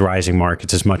to those rising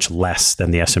markets is much less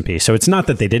than the S&P. So it's not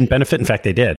that they didn't benefit. In fact,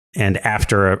 they did. And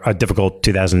after a difficult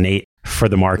 2008 for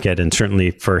the market, and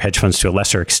certainly for hedge funds to a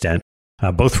lesser extent,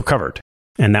 both recovered.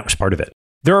 And that was part of it.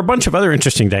 There are a bunch of other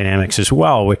interesting dynamics as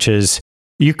well, which is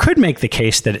you could make the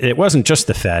case that it wasn't just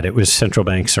the Fed, it was central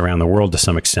banks around the world to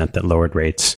some extent that lowered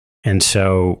rates. And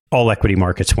so all equity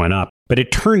markets went up. But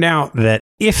it turned out that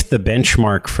if the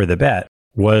benchmark for the bet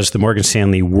was the Morgan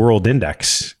Stanley World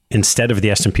Index instead of the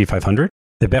S&P 500,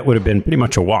 the bet would have been pretty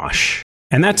much a wash.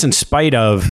 And that's in spite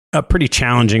of a pretty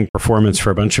challenging performance for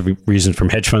a bunch of reasons from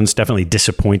hedge funds, definitely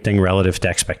disappointing relative to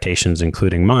expectations,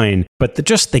 including mine. But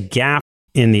just the gap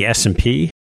in the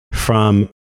S&P from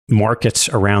markets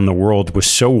around the world was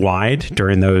so wide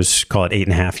during those, call it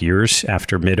 8.5 years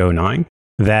after mid-09,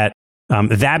 that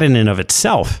that in and of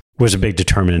itself was a big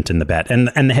determinant in the bet. And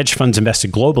the hedge funds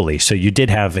invested globally. So you did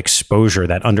have exposure,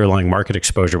 that underlying market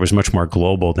exposure was much more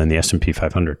global than the S&P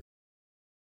 500.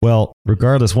 Well,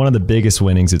 regardless, one of the biggest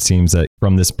winnings, it seems, that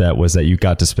from this bet was that you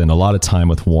got to spend a lot of time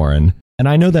with Warren. And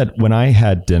I know that when I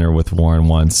had dinner with Warren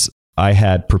once, I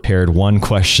had prepared one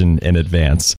question in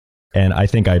advance. And I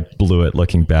think I blew it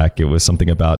looking back. It was something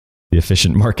about the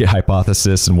efficient market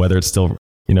hypothesis and whether it's still,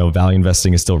 value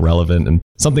investing is still relevant, and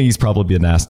something he's probably been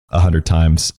asked 100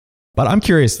 times. But I'm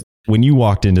curious, when you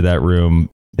walked into that room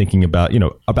thinking about,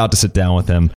 about to sit down with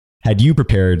him, had you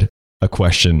prepared a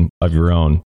question of your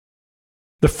own?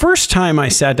 The first time I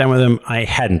sat down with him, I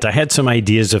hadn't. I had some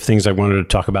ideas of things I wanted to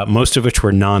talk about, most of which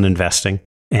were non-investing,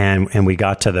 and we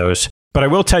got to those. But I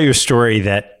will tell you a story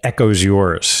that echoes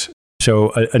yours.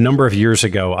 So a number of years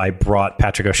ago, I brought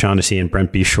Patrick O'Shaughnessy and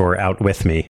Brent Beshore out with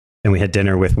me, and we had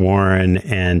dinner with Warren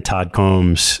and Todd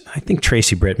Combs. I think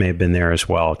Tracy Britt may have been there as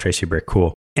well. Tracy Britt,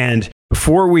 cool. And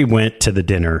before we went to the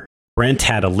dinner, Brent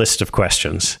had a list of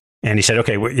questions. And he said,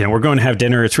 okay, we're going to have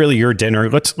dinner. It's really your dinner.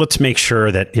 Let's make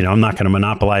sure that, I'm not going to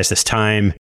monopolize this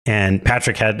time. And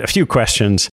Patrick had a few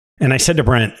questions. And I said to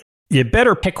Brent, you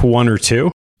better pick one or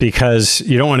two because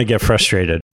you don't want to get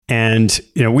frustrated. And,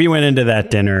 we went into that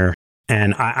dinner.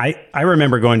 And I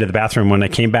remember going to the bathroom. When I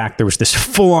came back, there was this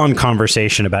full-on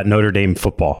conversation about Notre Dame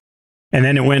football. And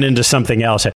then it went into something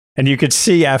else. And you could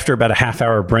see after about a half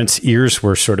hour, Brent's ears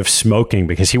were sort of smoking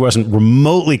because he wasn't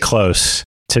remotely close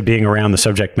to being around the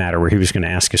subject matter where he was going to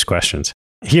ask his questions.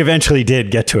 He eventually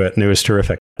did get to it, and it was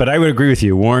terrific. But I would agree with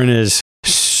you. Warren he's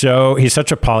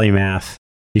such a polymath.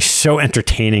 He's so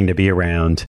entertaining to be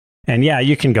around. And yeah,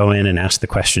 you can go in and ask the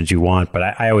questions you want,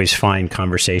 but I always find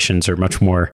conversations are much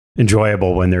more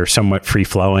enjoyable when they're somewhat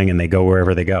free-flowing and they go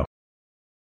wherever they go.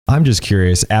 I'm just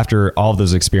curious, after all of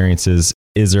those experiences,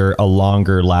 is there a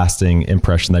longer lasting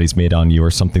impression that he's made on you,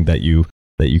 or something that you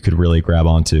could really grab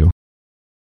onto?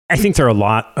 I think there are a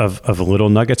lot of little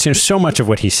nuggets. So much of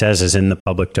what he says is in the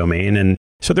public domain. And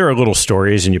so there are little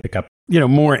stories, and you pick up,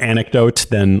 more anecdotes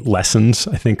than lessons,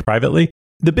 I think, privately.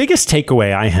 The biggest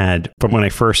takeaway I had from when I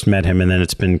first met him, and then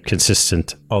it's been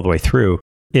consistent all the way through,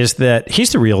 is that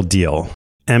he's the real deal.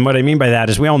 And what I mean by that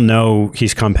is we all know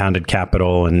he's compounded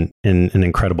capital in an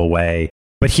incredible way,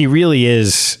 but he really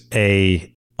is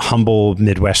a humble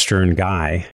Midwestern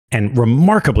guy and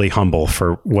remarkably humble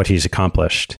for what he's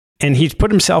accomplished. And he's put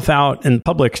himself out in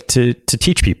public to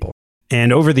teach people.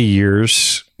 And over the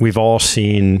years, we've all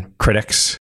seen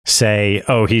critics say,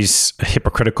 oh, he's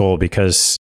hypocritical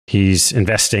because he's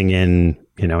investing in,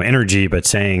 energy, but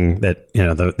saying that,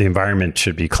 the environment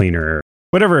should be cleaner.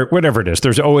 Whatever it is,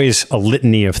 there's always a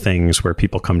litany of things where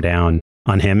people come down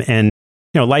on him. And,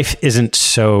 life isn't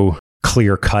so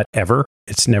clear cut ever.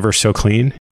 It's never so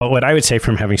clean. But what I would say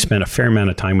from having spent a fair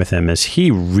amount of time with him is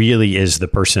he really is the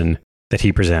person that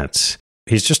he presents.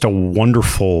 He's just a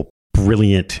wonderful,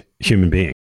 brilliant human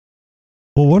being.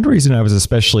 Well, one reason I was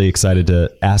especially excited to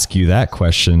ask you that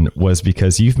question was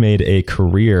because you've made a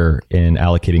career in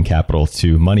allocating capital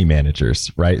to money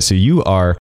managers, right? So you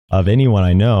are, of anyone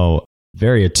I know,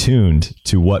 very attuned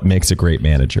to what makes a great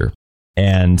manager.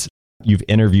 And you've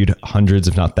interviewed hundreds,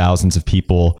 if not thousands of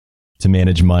people to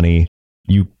manage money.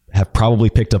 You have probably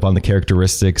picked up on the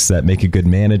characteristics that make a good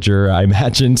manager, I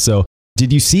imagine. So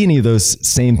did you see any of those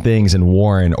same things in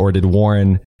Warren, or did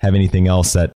Warren have anything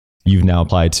else that you've now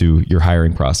applied to your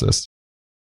hiring process?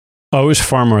 Oh, it was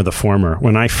far more the former.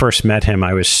 When I first met him,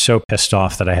 I was so pissed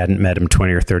off that I hadn't met him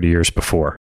 20 or 30 years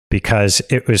before, because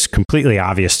it was completely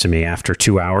obvious to me after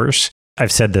 2 hours.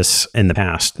 I've said this in the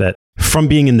past, that from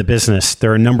being in the business,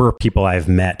 there are a number of people I've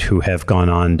met who have gone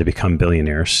on to become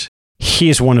billionaires. He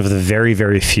is one of the very,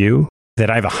 very few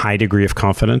that I have a high degree of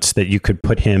confidence that you could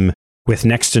put him with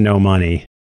next to no money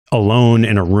alone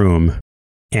in a room,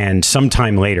 and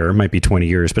sometime later, it might be 20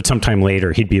 years, but sometime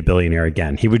later, he'd be a billionaire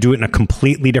again. He would do it in a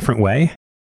completely different way,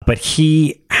 but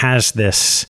he has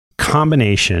this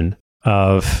combination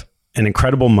of an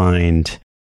incredible mind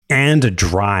and a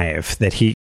drive that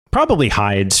he probably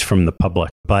hides from the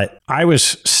public. But I was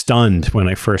stunned when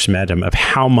I first met him of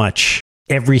how much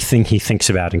everything he thinks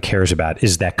about and cares about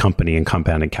is that company and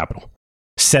compounding capital.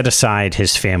 Set aside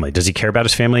his family. Does he care about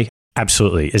his family?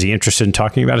 Absolutely. Is he interested in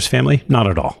talking about his family? Not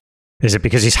at all. Is it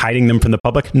because he's hiding them from the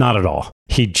public? Not at all.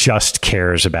 He just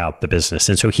cares about the business.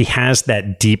 And so he has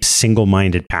that deep,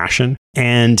 single-minded passion.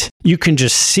 And you can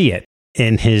just see it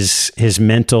in his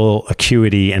mental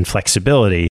acuity and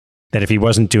flexibility that if he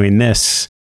wasn't doing this,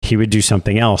 he would do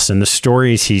something else. And the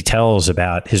stories he tells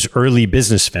about his early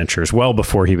business ventures, well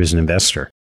before he was an investor,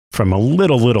 from a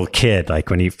little kid, like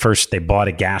when they bought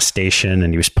a gas station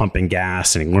and he was pumping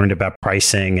gas and he learned about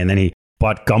pricing. And then he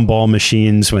bought gumball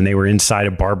machines when they were inside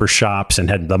of barbershops and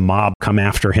had the mob come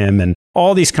after him and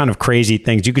all these kind of crazy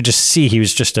things. You could just see he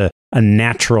was just a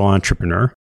natural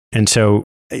entrepreneur. And so,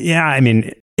 yeah, I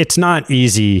mean, it's not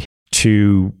easy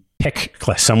to pick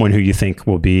someone who you think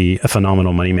will be a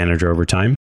phenomenal money manager over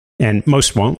time. And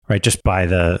most won't, right? Just by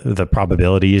the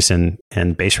probabilities and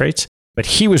base rates. But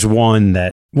he was one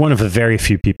of the very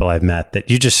few people I've met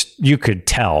that you could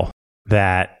tell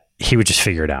that he would just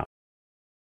figure it out.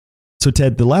 So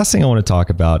Ted, the last thing I want to talk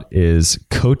about is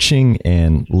coaching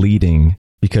and leading,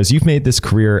 because you've made this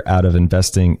career out of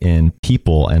investing in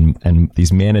people and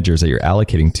these managers that you're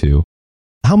allocating to.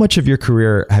 How much of your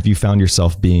career have you found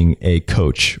yourself being a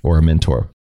coach or a mentor?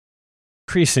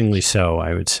 Increasingly so,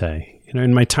 I would say.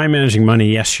 In my time managing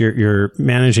money, yes, you're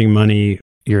managing money,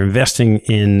 you're investing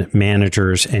in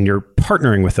managers, and you're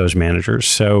partnering with those managers.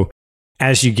 So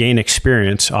as you gain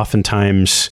experience,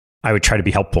 oftentimes I would try to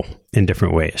be helpful in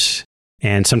different ways.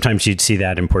 And sometimes you'd see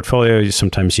that in portfolios,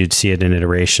 sometimes you'd see it in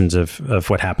iterations of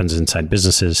what happens inside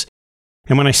businesses.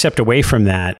 And when I stepped away from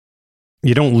that,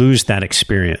 you don't lose that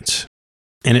experience.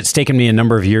 And it's taken me a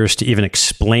number of years to even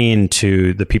explain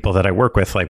to the people that I work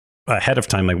with, like ahead of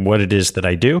time, like what it is that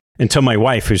I do. Until my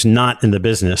wife, who's not in the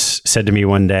business, said to me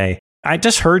one day, I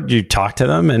just heard you talk to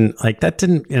them. And like that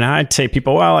didn't, I'd say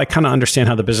people, well, I kind of understand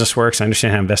how the business works. I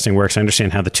understand how investing works. I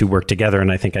understand how the two work together.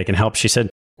 And I think I can help. She said,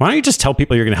 why don't you just tell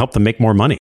people you're going to help them make more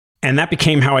money? And that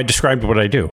became how I described what I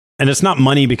do. And it's not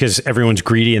money because everyone's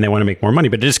greedy and they want to make more money,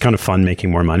 but it is kind of fun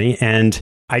making more money. And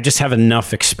I just have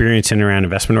enough experience in and around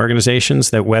investment organizations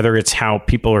that whether it's how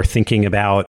people are thinking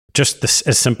about just this,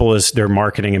 as simple as their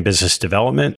marketing and business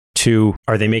development, to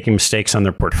are they making mistakes on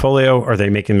their portfolio? Are they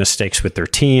making mistakes with their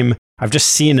team? I've just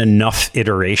seen enough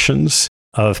iterations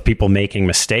of people making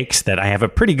mistakes that I have a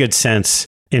pretty good sense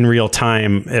in real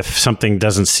time if something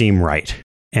doesn't seem right.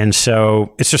 And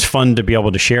so it's just fun to be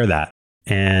able to share that.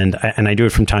 And I do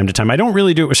it from time to time. I don't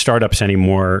really do it with startups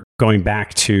anymore, going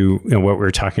back to what we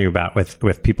were talking about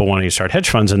with people wanting to start hedge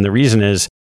funds. And the reason is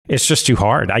it's just too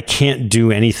hard. I can't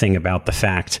do anything about the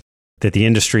fact that the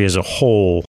industry as a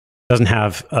whole doesn't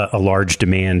have a large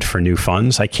demand for new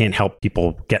funds. I can't help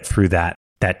people get through that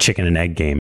chicken and egg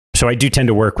game. So I do tend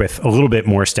to work with a little bit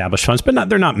more established funds, but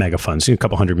they're not mega funds, a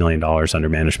couple $100 million under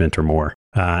management or more.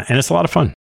 And it's a lot of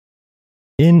fun.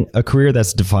 In a career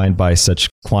that's defined by such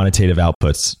quantitative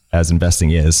outputs as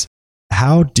investing is,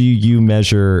 how do you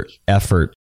measure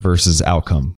effort versus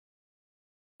outcome?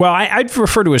 Well, I'd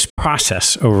refer to as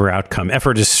process over outcome.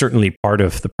 Effort is certainly part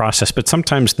of the process, but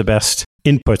sometimes the best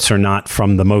inputs are not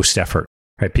from the most effort.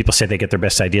 Right? People say they get their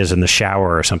best ideas in the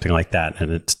shower or something like that,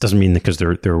 and it doesn't mean because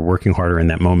they're working harder in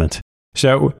that moment.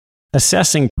 So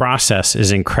assessing process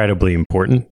is incredibly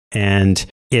important, and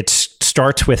it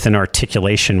starts with an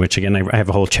articulation, which again, I have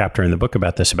a whole chapter in the book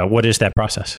about this, about what is that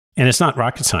process? And it's not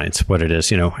rocket science, what it is.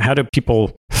 How do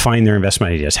people find their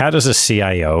investment ideas? How does a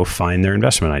CIO find their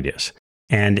investment ideas?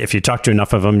 And if you talk to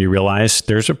enough of them, you realize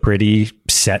there's a pretty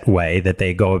set way that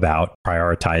they go about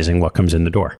prioritizing what comes in the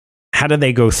door. How do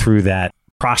they go through that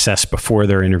process before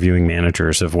they're interviewing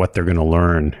managers of what they're going to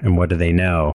learn and what do they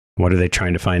know? What are they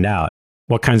trying to find out?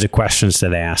 What kinds of questions do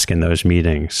they ask in those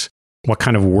meetings? What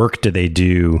kind of work do they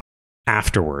do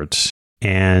afterwards?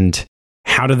 And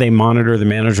how do they monitor the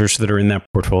managers that are in that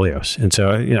portfolios? And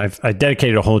so I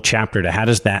dedicated a whole chapter to how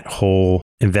does that whole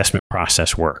investment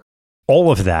process work?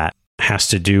 All of that has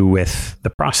to do with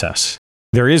the process.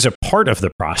 There is a part of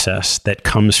the process that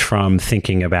comes from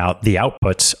thinking about the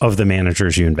outputs of the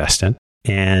managers you invest in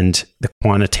and the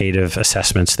quantitative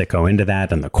assessments that go into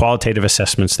that and the qualitative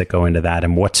assessments that go into that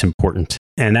and what's important.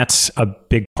 And that's a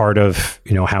big part of,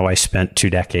 how I spent 2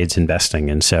 decades investing.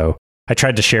 And so I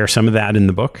tried to share some of that in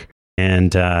the book,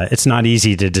 and it's not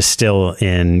easy to distill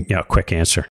in a quick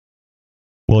answer.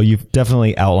 Well, you've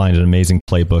definitely outlined an amazing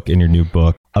playbook in your new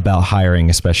book about hiring,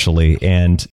 especially.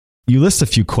 And you list a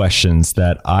few questions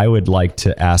that I would like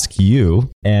to ask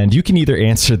you, and you can either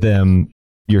answer them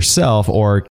yourself,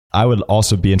 or I would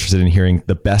also be interested in hearing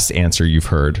the best answer you've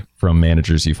heard from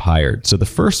managers you've hired. So the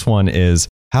first one is,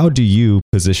 how do you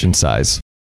position size?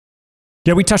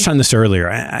 Yeah, we touched on this earlier.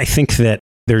 I think that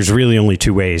there's really only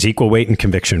two ways, equal weight and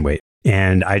conviction weight.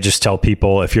 And I just tell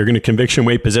people, if you're going to conviction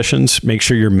weight positions, make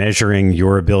sure you're measuring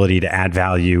your ability to add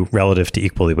value relative to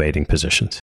equally weighting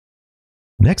positions.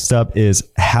 Next up is,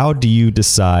 how do you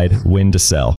decide when to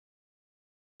sell?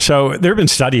 So there have been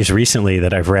studies recently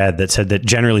that I've read that said that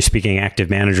generally speaking,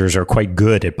 active managers are quite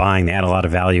good at buying. They add a lot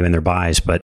of value in their buys,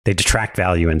 but they detract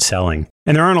value in selling.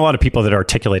 And there aren't a lot of people that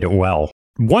articulate it well.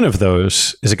 One of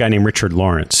those is a guy named Richard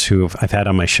Lawrence, who I've had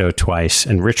on my show twice.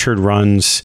 And Richard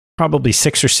runs probably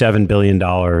 $6 or $7 billion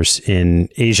in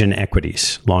Asian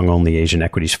equities, long-only Asian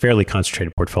equities, fairly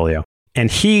concentrated portfolio. And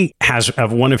he has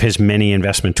one of his many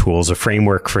investment tools, a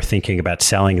framework for thinking about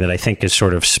selling that I think is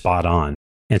sort of spot on.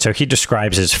 And so he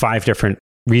describes it as 5 different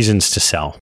reasons to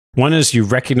sell. One is you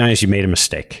recognize you made a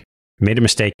mistake. You made a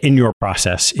mistake in your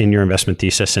process, in your investment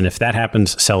thesis. And if that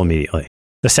happens, sell immediately.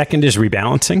 The second is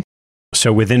rebalancing.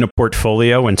 So within a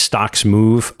portfolio, when stocks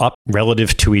move up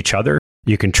relative to each other,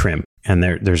 you can trim. And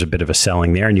there's a bit of a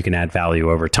selling there, and you can add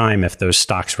value over time if those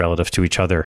stocks relative to each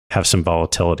other have some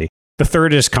volatility. The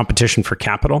third is competition for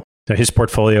capital. So his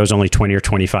portfolio is only 20 or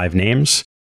 25 names.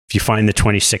 If you find the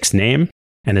 26th name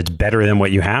and it's better than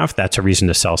what you have, that's a reason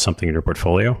to sell something in your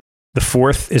portfolio. The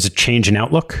fourth is a change in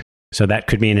outlook. So that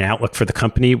could mean an outlook for the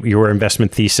company. Your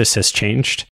investment thesis has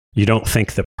changed. You don't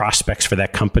think the prospects for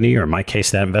that company, or in my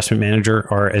case, that investment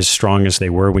manager, are as strong as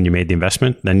they were when you made the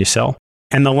investment, then you sell.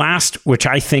 And the last, which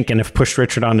I think and have pushed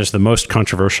Richard on, is the most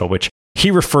controversial, which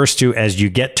he refers to as you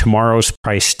get tomorrow's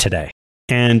price today.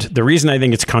 And the reason I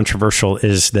think it's controversial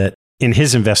is that in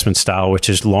his investment style, which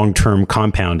is long-term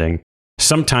compounding,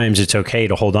 sometimes it's okay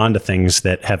to hold on to things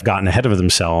that have gotten ahead of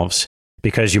themselves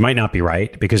because you might not be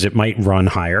right, because it might run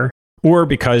higher, or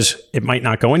because it might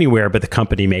not go anywhere, but the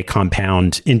company may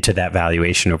compound into that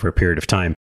valuation over a period of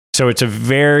time. So it's a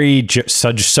very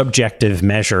subjective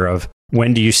measure of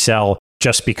when do you sell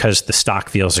just because the stock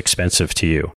feels expensive to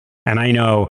you. And I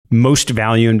know most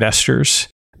value investors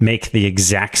make the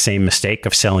exact same mistake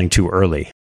of selling too early.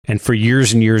 And for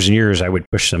years and years and years, I would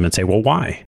push them and say, well,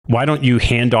 why? Why don't you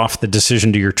hand off the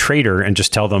decision to your trader and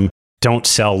just tell them, don't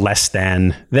sell less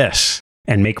than this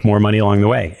and make more money along the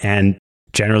way? And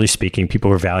generally speaking, people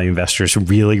who are value investors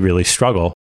really, really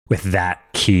struggle with that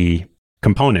key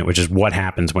component, which is what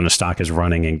happens when a stock is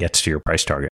running and gets to your price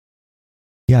target.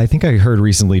 Yeah, I think I heard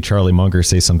recently Charlie Munger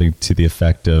say something to the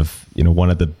effect of, one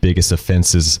of the biggest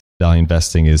offenses value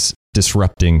investing is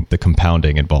disrupting the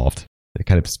compounding involved. It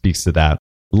kind of speaks to that.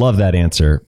 Love that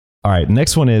answer. All right,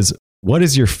 next one is, what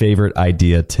is your favorite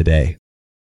idea today?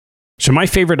 So my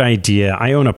favorite idea,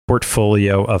 I own a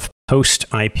portfolio of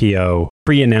post-IPO,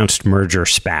 pre-announced merger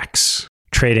SPACs,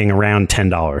 trading around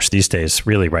 $10 these days,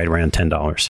 really right around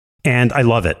 $10. And I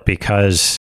love it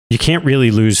because you can't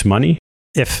really lose money.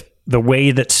 If the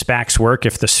way that SPACs work,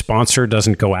 if the sponsor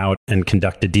doesn't go out and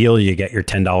conduct a deal, you get your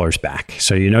 $10 back.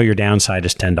 So your downside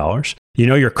is $10.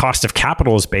 Your cost of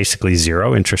capital is basically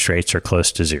zero. Interest rates are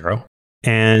close to zero.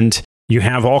 And you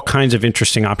have all kinds of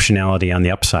interesting optionality on the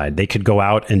upside. They could go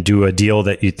out and do a deal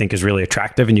that you think is really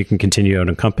attractive and you can continue to own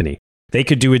a company. They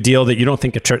could do a deal that you don't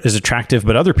think is attractive,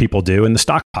 but other people do, and the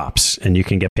stock pops and you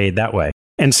can get paid that way.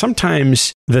 And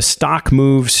sometimes the stock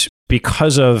moves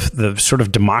because of the sort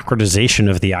of democratization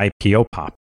of the IPO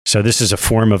pop. So this is a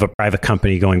form of a private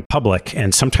company going public.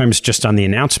 And sometimes just on the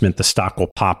announcement, the stock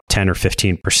will pop 10 or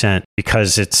 15%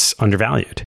 because it's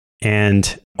undervalued.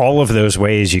 And all of those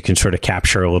ways you can sort of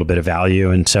capture a little bit of value.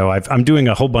 And so I'm doing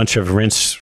a whole bunch of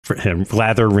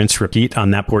lather, rinse, repeat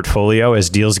on that portfolio as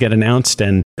deals get announced.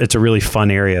 And it's a really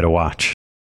fun area to watch.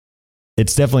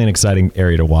 It's definitely an exciting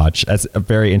area to watch. That's a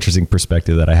very interesting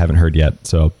perspective that I haven't heard yet.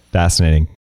 So fascinating.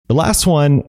 The last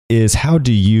one is, how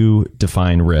do you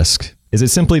define risk? Is it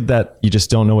simply that you just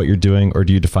don't know what you're doing, or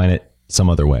do you define it some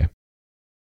other way?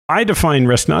 I define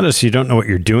risk not as you don't know what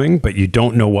you're doing, but you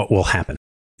don't know what will happen.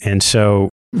 And so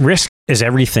risk is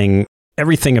everything.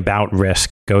 Everything about risk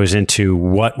goes into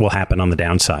what will happen on the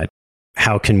downside.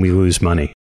 How can we lose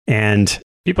money? And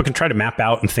people can try to map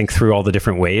out and think through all the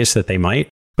different ways that they might,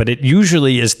 but it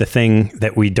usually is the thing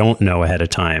that we don't know ahead of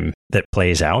time that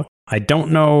plays out. I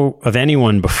don't know of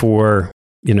anyone before,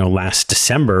 last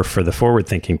December, for the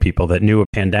forward-thinking people, that knew a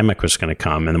pandemic was going to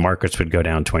come and the markets would go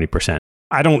down 20%.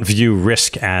 I don't view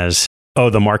risk as,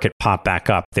 the market popped back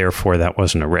up, therefore that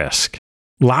wasn't a risk.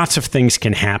 lots of things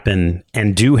can happen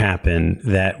and do happen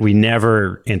that we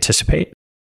never anticipate.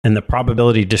 And the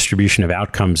probability distribution of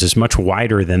outcomes is much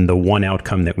wider than the one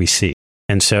outcome that we see.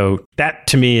 And so that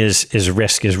to me is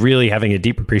risk, is really having a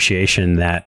deep appreciation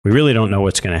that we really don't know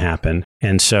what's going to happen.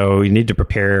 And so you need to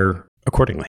prepare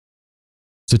accordingly.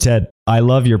 So Ted, I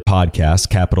love your podcast,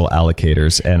 Capital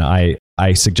Allocators, and I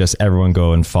suggest everyone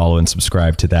go and follow and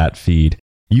subscribe to that feed.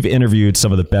 You've interviewed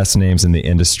some of the best names in the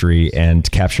industry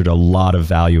and captured a lot of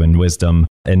value and wisdom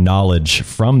and knowledge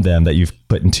from them that you've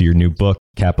put into your new book,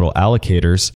 Capital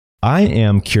Allocators. I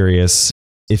am curious,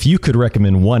 if you could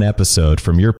recommend one episode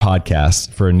from your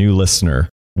podcast for a new listener,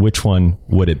 which one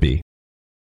would it be?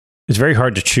 It's very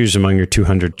hard to choose among your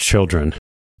 200 children,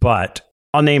 but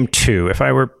I'll name two. If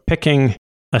I were picking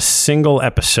a single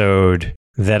episode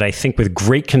that I think with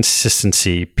great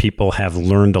consistency people have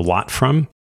learned a lot from,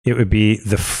 it would be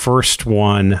the first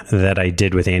one that I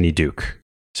did with Annie Duke.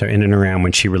 So in and around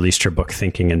when she released her book,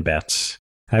 Thinking in Bets.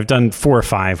 I've done 4 or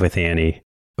 5 with Annie,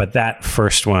 but that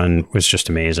first one was just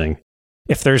amazing.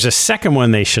 If there's a second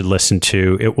one they should listen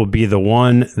to, it will be the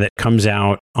one that comes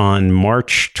out on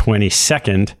March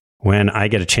 22nd when I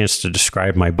get a chance to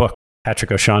describe my book.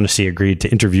 Patrick O'Shaughnessy agreed to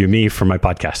interview me for my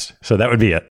podcast. So that would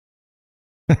be it.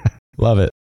 Love it.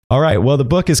 All right. Well, the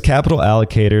book is Capital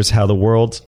Allocators, How the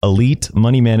World's Elite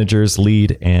Money Managers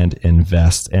Lead and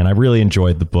Invest. And I really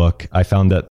enjoyed the book. I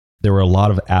found that there were a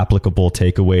lot of applicable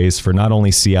takeaways for not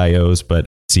only CIOs, but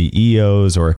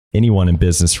CEOs or anyone in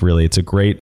business, really. It's a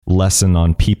great lesson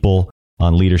on people,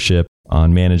 on leadership,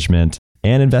 on management,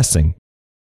 and investing.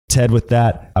 Ted, with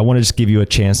that, I want to just give you a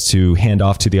chance to hand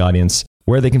off to the audience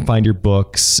where they can find your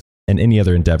books and any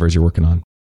other endeavors you're working on.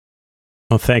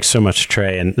 Well, thanks so much,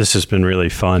 Trey. And this has been really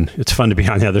fun. It's fun to be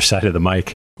on the other side of the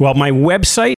mic. Well, my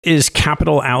website is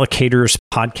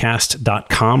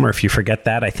capitalallocatorspodcast.com, or if you forget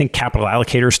that, I think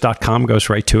capitalallocators.com goes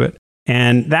right to it.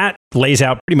 And that lays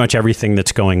out pretty much everything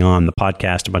that's going on, the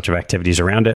podcast, a bunch of activities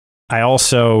around it. I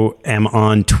also am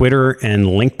on Twitter and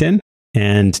LinkedIn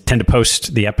and tend to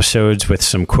post the episodes with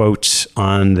some quotes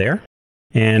on there.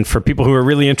 And for people who are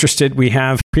really interested, we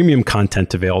have premium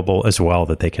content available as well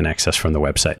that they can access from the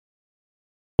website.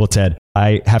 Well, Ted,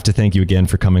 I have to thank you again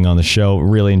for coming on the show.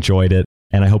 Really enjoyed it.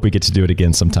 And I hope we get to do it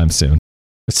again sometime soon.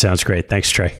 It sounds great. Thanks,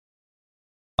 Trey.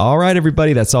 All right,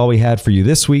 everybody. That's all we had for you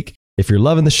this week. If you're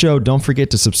loving the show, don't forget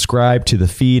to subscribe to the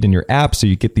feed in your app so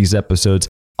you get these episodes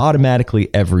automatically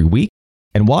every week.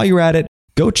 And while you're at it,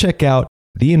 go check out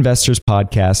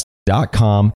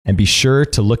theinvestorspodcast.com and be sure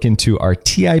to look into our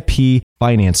TIP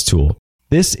finance tool.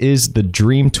 This is the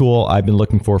dream tool I've been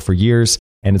looking for years,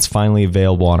 and it's finally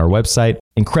available on our website.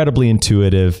 Incredibly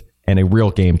intuitive and a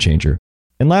real game changer.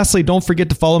 And lastly, don't forget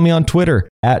to follow me on Twitter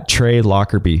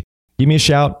 @TreyLockerby. Give me a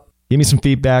shout, give me some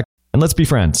feedback, and let's be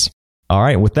friends. All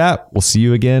right, with that, we'll see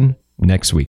you again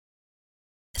next week.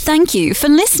 Thank you for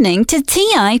listening to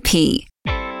TIP.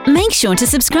 Make sure to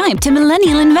subscribe to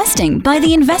Millennial Investing by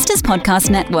the Investors Podcast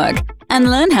Network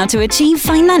and learn how to achieve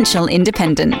financial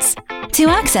independence. To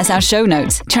access our show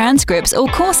notes, transcripts, or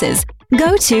courses,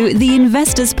 go to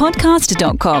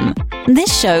theinvestorspodcast.com.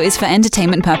 This show is for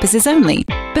entertainment purposes only.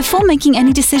 Before making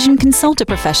any decision, consult a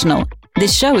professional.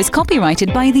 This show is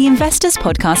copyrighted by the Investors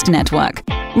Podcast Network.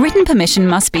 Written permission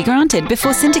must be granted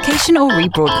before syndication or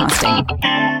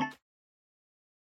rebroadcasting.